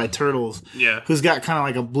Trampled by Turtles. Yeah. Who's got kind of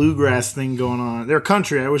like a bluegrass thing going on. They're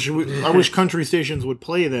country. I wish country stations would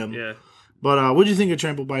play them. Yeah. But what do you think of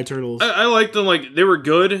Trampled by Turtles? I liked them. Like, they were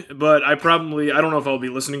good, but I don't know if I'll be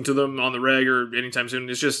listening to them on the reg or anytime soon.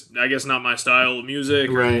 It's just, I guess, not my style of music.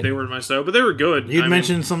 Right. They weren't my style, but they were good. You'd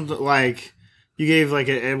mentioned something like you gave like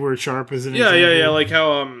an Edward Sharpe as an Yeah, example. yeah. Like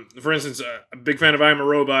how, for instance, a big fan of I'm a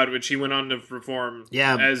Robot, which he went on to perform.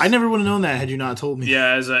 Yeah, as, I never would have known that had you not told me.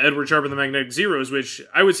 Yeah, as Edward Sharpe and the Magnetic Zeros, which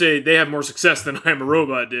I would say they have more success than I'm a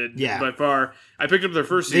Robot did. Yeah. By far. I picked up their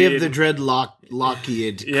first They CD. have the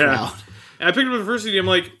dreadlockied Yeah. crowd. And I picked up the first CD. I'm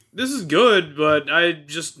like, this is good, but I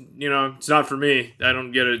just, it's not for me. I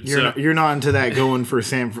don't get it. You're not into that going to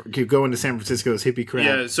San Francisco's hippie crowd.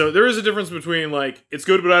 Yeah, so there is a difference between like it's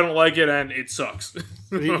good but I don't like it and it sucks.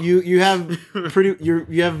 You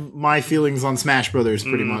have my feelings on Smash Brothers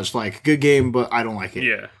pretty much. Like good game, but I don't like it.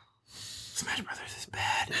 Yeah. Smash Brothers is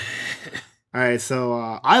bad. All right, so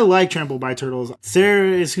I like Trampled by Turtles. Sarah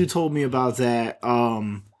is who told me about that.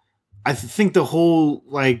 I think the whole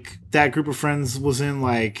like that group of friends was in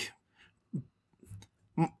like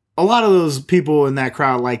a lot of those people in that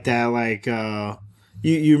crowd like that. Like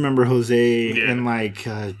you remember Jose and like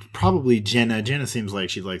probably Jenna. Jenna seems like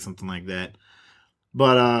she'd like something like that.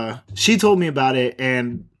 But she told me about it,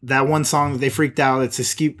 and that one song that they freaked out. It's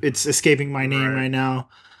escaping my name right now.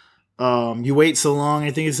 You Wait So Long,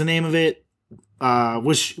 I think is the name of it.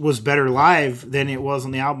 Which was better live than it was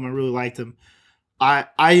on the album. I really liked them.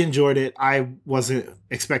 I enjoyed it. I wasn't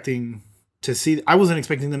expecting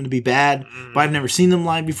them to be bad, but I've never seen them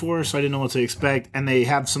live before, so I didn't know what to expect. And they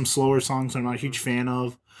have some slower songs I'm not a huge fan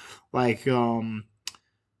of. Like,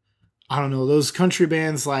 I don't know, those country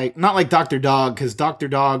bands, like, not like Dr. Dog, because Dr.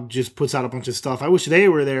 Dog just puts out a bunch of stuff. I wish they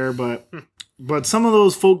were there, but some of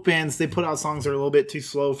those folk bands, they put out songs that are a little bit too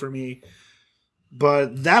slow for me.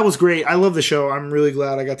 But that was great. I love the show. I'm really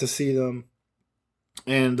glad I got to see them.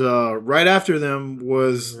 And right after them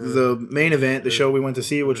was the main event, the show we went to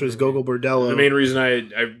see, which was Gogo Bordello. The main reason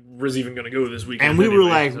I was even going to go this weekend. And we were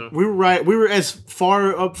like, we were as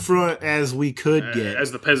far up front as we could get.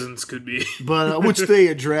 As the peasants could be. But which they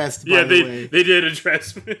addressed, by the way. They did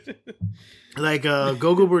address Like,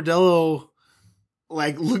 Gogo Bordello,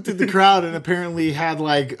 like, looked at the crowd and apparently had,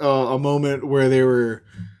 like, a moment where they were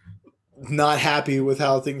not happy with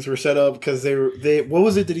how things were set up because they what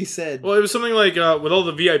was it that he said? Well, it was something like with all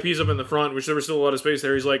the VIPs up in the front, which there was still a lot of space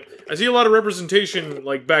there. He's like, I see a lot of representation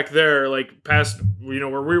like back there, like past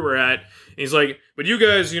where we were at. And he's like, but you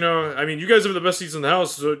guys, you guys have the best seats in the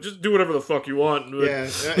house, so just do whatever the fuck you want. But, yeah,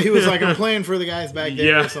 he was like, I'm playing for the guys back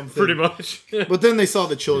there or something. Pretty much. But then they saw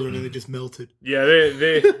the children and they just melted. Yeah,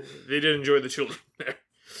 they did enjoy the children there.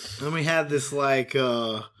 And then we had this like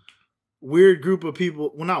weird group of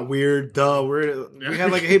people. Well, not weird, we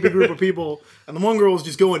had like a hippie group of people, and the one girl was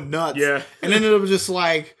just going nuts. Yeah. And ended up just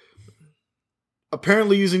like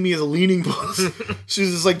apparently using me as a leaning post. She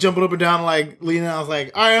was just like jumping up and down, like leaning. I was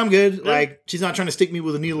like, all right, I'm good. Like, she's not trying to stick me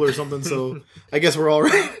with a needle or something, so I guess we're all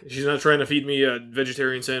right. She's not trying to feed me a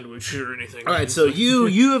vegetarian sandwich or anything. All right, so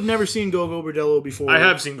you have never seen Gogo Bordello before. I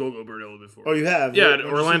have seen Gogo Bordello before. Oh, you have? Yeah, at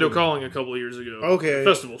Orlando Calling a couple of years ago. Okay.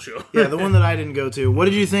 Festival show. Yeah, the one that I didn't go to. What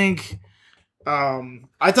did you think?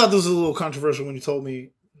 I thought this was a little controversial when you told me,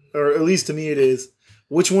 or at least to me it is.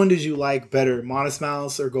 Which one did you like better, Modest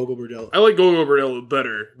Mouse or Gogo Bordello? I like Gogo Bordello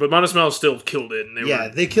better, but Modest Mouse still killed it.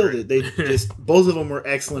 And they killed it. They just both of them were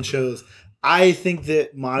excellent shows. I think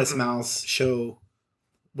that Modest Mouse show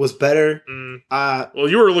was better. Well,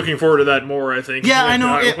 you were looking forward to that more, I think. Yeah, I know.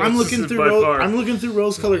 I'm looking through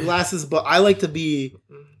rose-colored glasses, but I like to be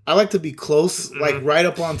close, like right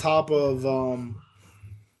up on top of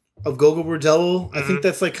Gogo Bordello. I think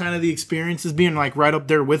that's like kind of the experience, is being like right up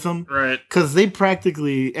there with them. Right. Because they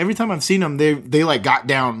practically, every time I've seen them, they like got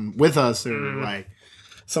down with us, or like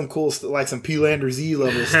some cool, like some P-Lander Z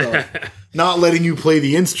level stuff. Not letting you play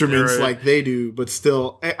the instruments like they do, but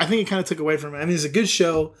still, I think it kind of took away from it. I mean, it's a good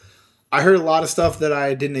show. I heard a lot of stuff that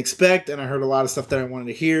I didn't expect, and I heard a lot of stuff that I wanted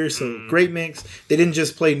to hear, so great mix. They didn't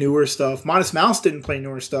just play newer stuff. Modest Mouse didn't play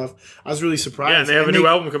newer stuff. I was really surprised. Yeah, and they have a new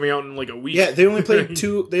album coming out in like a week. Yeah, they only played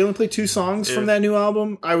two songs from that new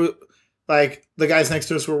album. I was like, the guys next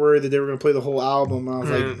to us were worried that they were going to play the whole album. I was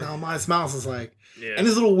like, no, Modest Mouse is like, and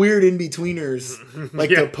these little weird in-betweeners, like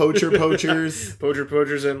the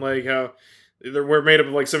poachers, and like how we're made up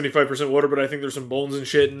of like 75% water, but I think there's some bones and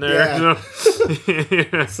shit in there.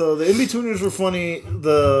 Yeah. So the in-betweeners were funny.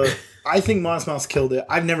 I think Modest Mouse killed it.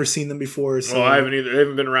 I've never seen them before. So. Well, I haven't either. They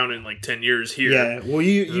haven't been around in like 10 years here. Yeah. Well,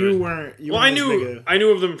 you weren't. I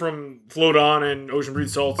knew of them from Float On and Ocean Breathe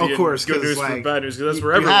Salty. Of course, Good News like, from Bad News, because that's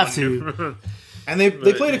where everyone have to. And they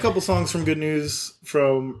played a couple songs from Good News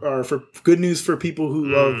for Good News for people who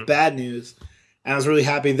love Bad News, and I was really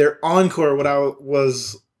happy. Their encore, what I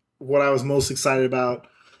was most excited about,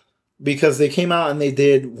 because they came out and they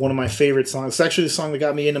did one of my favorite songs. It's actually the song that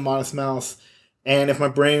got me into Modest Mouse. And if my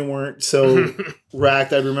brain weren't so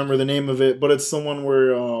racked, I'd remember the name of it. But it's the one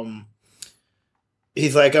where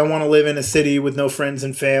he's like, I want to live in a city with no friends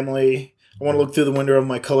and family. I want to look through the window of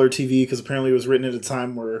my color TV, because apparently it was written at a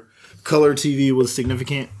time where color TV was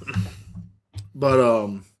significant. But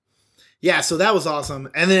yeah, so that was awesome.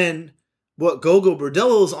 And then what Gogo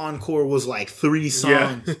Bordello's encore was like 3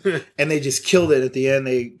 songs, and they just killed it at the end.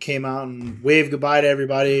 They came out and waved goodbye to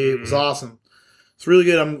everybody. It was awesome. It's really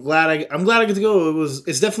good. I'm glad I get to go.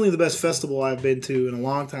 It's definitely the best festival I've been to in a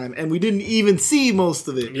long time, and we didn't even see most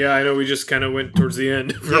of it. Yeah, I know. We just kind of went towards the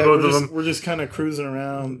end for both of them. We're just kind of cruising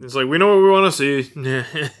around. It's like, we know what we want to see.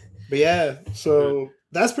 But yeah, so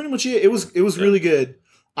that's pretty much it. It was really good.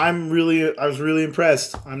 I was really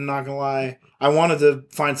impressed. I'm not gonna lie. I wanted to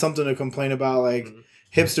find something to complain about, like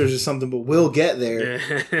hipsters or something, but we'll get there.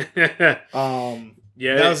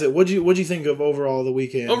 Yeah, that was it. What'd you think of overall the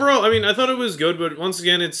weekend? Overall, I mean, I thought it was good, but once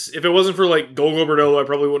again, if it wasn't for like Gogo Bordello, I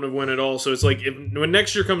probably wouldn't have won at all. So it's like when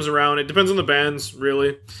next year comes around, it depends on the bands,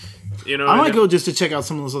 really. You know, I might go just to check out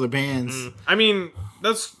some of those other bands. I mean,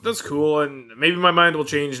 that's cool, and maybe my mind will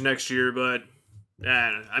change next year, but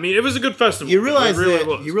I mean, it was a good festival. You realize It really that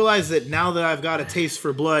was. you realize that now that I've got a taste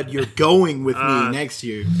for blood, you're going with me next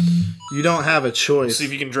year. You don't have a choice. See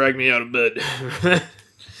if you can drag me out of bed.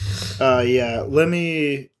 Yeah. Let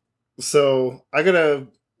me. So I gotta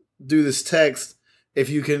do this text. If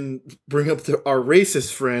you can bring up our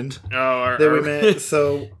racist friend that we met.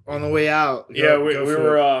 So on the way out, yeah, we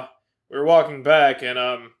were walking back and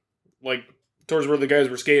like towards where the guys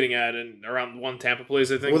were skating at, and around one Tampa place,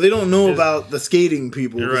 I think. Well, they don't know about the skating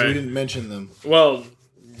people because Right. we didn't mention them. Well,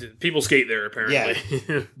 people skate there apparently.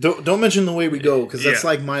 Yeah. Don't mention the way we go because that's Yeah.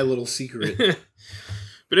 like my little secret.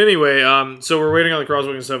 But anyway, so we're waiting on the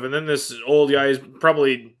crosswalk and stuff, and then this old guy is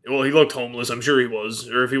probably, well, he looked homeless. I'm sure he was,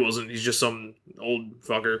 or if he wasn't, he's just some old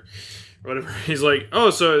fucker or whatever. He's like, oh,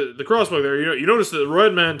 so the crosswalk there, you notice that the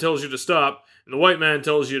red man tells you to stop, and the white man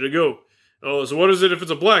tells you to go. Oh, so what is it if it's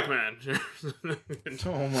a black man?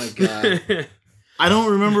 Oh my god. I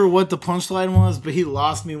don't remember what the punchline was, but he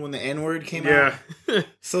lost me when the N-word came out. Yeah.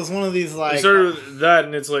 So it's one of these like... It started with that,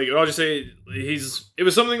 and it's like, I'll just say, it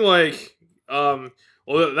was something like, well,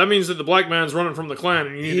 that means that the black man's running from the Klan,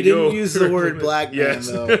 and you need He to go. didn't use the word black man,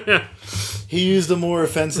 though. He used a more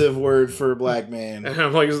offensive word for black man. And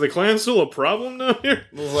I'm like, is the Klan still a problem down here?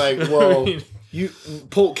 It was like, well, I mean, you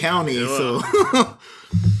Polk County, Yeah, so...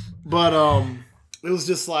 But, it was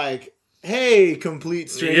just like, hey, complete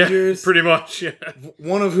strangers. Yeah, pretty much, yeah.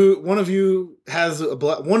 One of you has a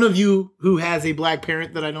black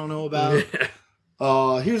parent that I don't know about.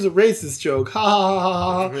 Here's a racist joke. Ha ha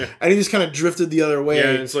ha ha. Yeah. And he just kind of drifted the other way.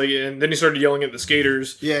 Yeah, it's like, and then he started yelling at the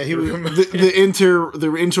skaters. Yeah, he was the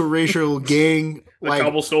interracial gang, The like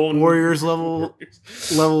cobblestone warriors level of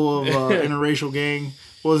interracial gang.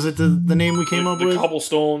 What was it the name we came up the with?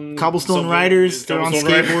 Cobblestone Riders. They're on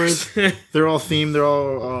Cobblestone skateboards. Riders. They're all themed.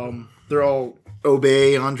 They're all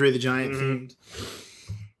Obey, Andre the Giant themed.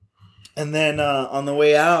 And then on the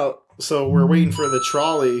way out, so we're waiting for the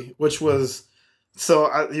trolley, which was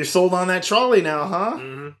you're sold on that trolley now, huh?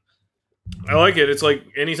 Mm-hmm. I like it. It's like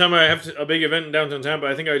anytime I have a big event in downtown Tampa,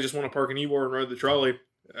 I think I just want to park an Ybor and ride the trolley.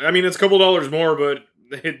 I mean, it's a couple dollars more, but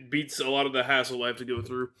it beats a lot of the hassle I have to go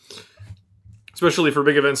through. Especially for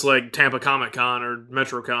big events like Tampa Comic Con or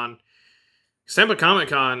MetroCon. Tampa Comic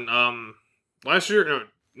Con, not last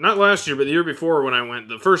year, but the year before when I went,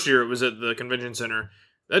 the first year it was at the convention center.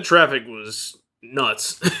 That traffic was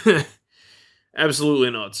nuts. Absolutely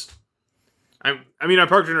nuts. I mean, I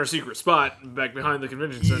parked in our secret spot back behind the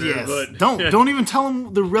convention center. Yes. But Don't even tell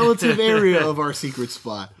them the relative area of our secret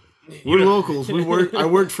spot. We're locals. I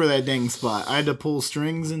worked for that dang spot. I had to pull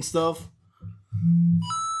strings and stuff.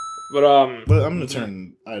 But I'm gonna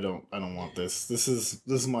turn. I don't want this. This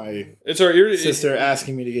is my it's our you're, sister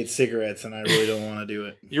asking me to get cigarettes, and I really don't want to do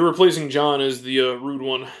it. You're replacing John as the rude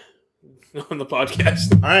one on the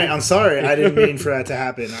podcast. All right, I'm sorry. I didn't mean for that to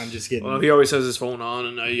happen. I'm just kidding. Well, he always has his phone on,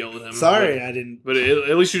 and I yell at him. Sorry, I didn't. But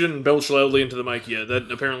at least you didn't belch loudly into the mic yet. That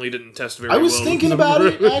apparently didn't test very I well. was thinking about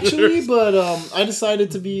it actually, but I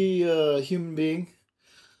decided to be a human being.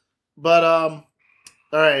 But all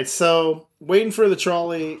right. So waiting for the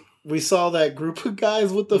trolley. We saw that group of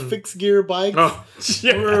guys with the fixed gear bikes. Oh,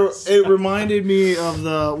 yes. It reminded me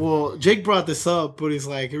of Jake brought this up, but he's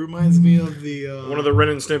like, it reminds me of the... one of the Ren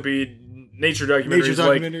and Stimpy nature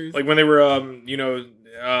documentaries. Like when they were,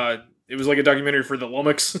 it was like a documentary for the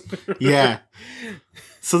Lummox. Yeah.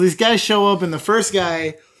 So these guys show up, and the first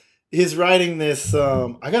guy is riding this...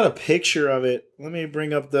 I got a picture of it. Let me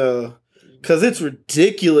bring up because it's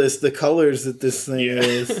ridiculous, the colors that this thing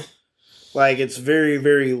is. Like, it's very,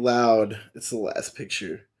 very loud. It's the last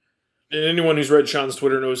picture. And anyone who's read Sean's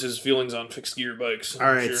Twitter knows his feelings on fixed gear bikes.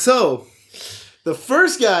 All right, so the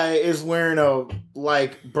first guy is wearing a,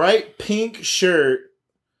 bright pink shirt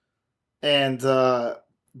and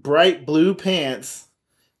bright blue pants,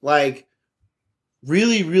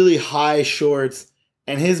 really, really high shorts,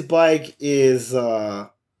 and his bike is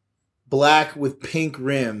black with pink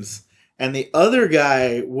rims. And the other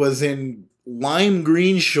guy was in lime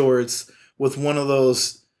green shorts with one of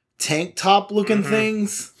those tank top looking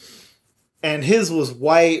things. And his was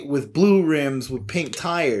white with blue rims with pink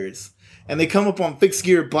tires. And they come up on fixed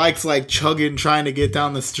gear bikes chugging, trying to get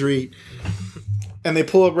down the street. And they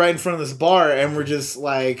pull up right in front of this bar and we're just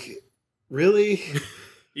like, really?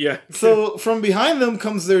 Yeah. So from behind them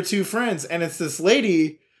comes their two friends. And it's this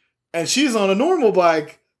lady and she's on a normal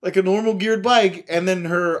bike. like a normal geared bike, and then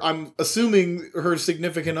I'm assuming her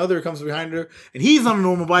significant other comes behind her, and he's on a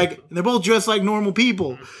normal bike, and they're both dressed like normal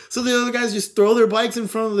people. So the other guys just throw their bikes in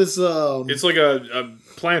front of this. It's like a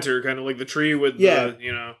planter, kind of like the tree with Yeah.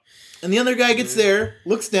 the. And the other guy gets there,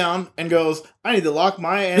 looks down, and goes, I need to lock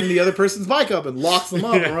my and the other person's bike up, and locks them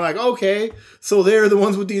up. And we're like, okay, so they're the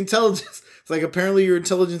ones with the intelligence. It's like, apparently your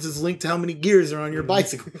intelligence is linked to how many gears are on your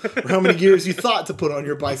bicycle, or how many gears you thought to put on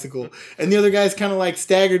your bicycle. And the other guys kind of like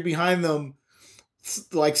staggered behind them,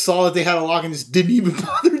 like saw that they had a lock and just didn't even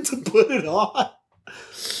bother to put it on.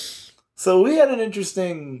 So we had an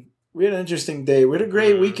interesting day. We had a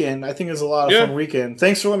great weekend. I think it was a lot of fun weekend.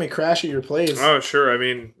 Thanks for letting me crash at your place. Oh, sure. I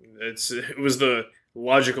mean, it was the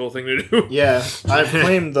logical thing to do. Yeah, I've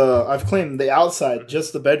claimed the outside,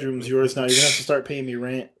 just the bedroom's yours now. You're gonna have to start paying me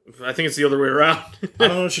rent. I think it's the other way around. I don't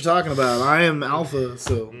know what you're talking about. I am alpha,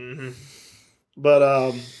 so. Mm-hmm. But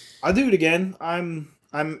I'll do it again. I'm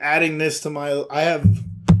adding this to my. I have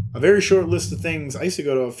a very short list of things. I used to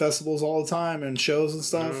go to festivals all the time and shows and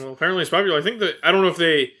stuff. Well, apparently it's popular. I think that I don't know if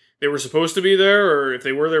they were supposed to be there or if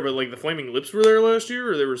they were there, but like the Flaming Lips were there last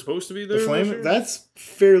year, or they were supposed to be there. That's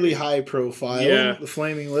fairly high profile. Yeah. The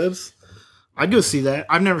Flaming Lips. I'd go see that.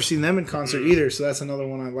 I've never seen them in concert either, so that's another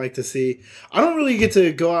one I'd like to see. I don't really get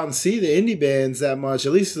to go out and see the indie bands that much,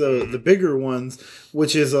 at least the bigger ones,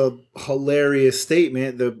 which is a hilarious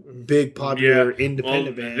statement. The big popular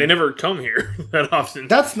independent band. They never come here that often.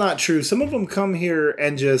 That's not true. Some of them come here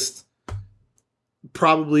and just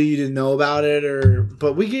probably you didn't know about it,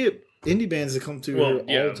 but we get indie bands that come to here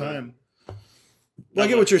all the time. I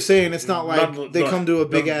get what you're saying. It's not like they come to a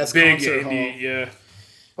big ass concert hall. Yeah.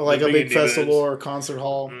 Or like a big festival bands. or a concert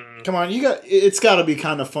hall. Come on, it's got to be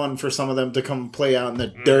kind of fun for some of them to come play out in the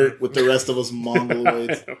dirt with the rest of us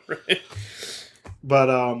mongoloids. Right. But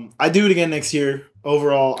I do it again next year.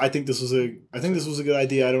 Overall, I think this was a good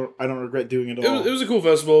idea. I don't regret doing it at all. It was a cool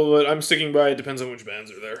festival, but I'm sticking by. It depends on which bands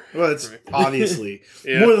are there. Well, it's obviously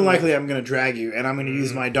more than likely I'm going to drag you, and I'm going to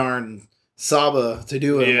use my darn Saba to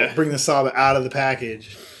do it. Yeah. Bring the Saba out of the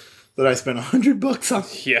package that I spent $100 on.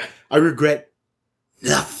 Yeah. I regret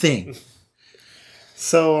nothing.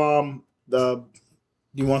 So,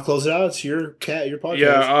 you want to close it out? It's your podcast.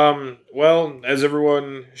 Yeah, well, as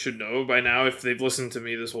everyone should know by now, if they've listened to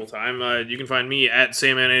me this whole time, you can find me at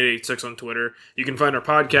Sandman886 on Twitter. You can find our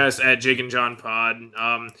podcast at Jake and John Pod.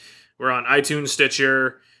 We're on iTunes,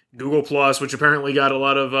 Stitcher, Google Plus, which apparently got a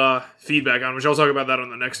lot of feedback on, which I'll talk about that on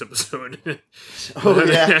the next episode. Oh,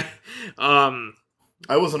 yeah.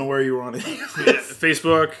 I wasn't aware you were on it.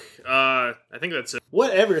 Facebook, I think that's it.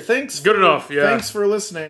 Whatever. Thanks. Good enough, yeah. Thanks for listening.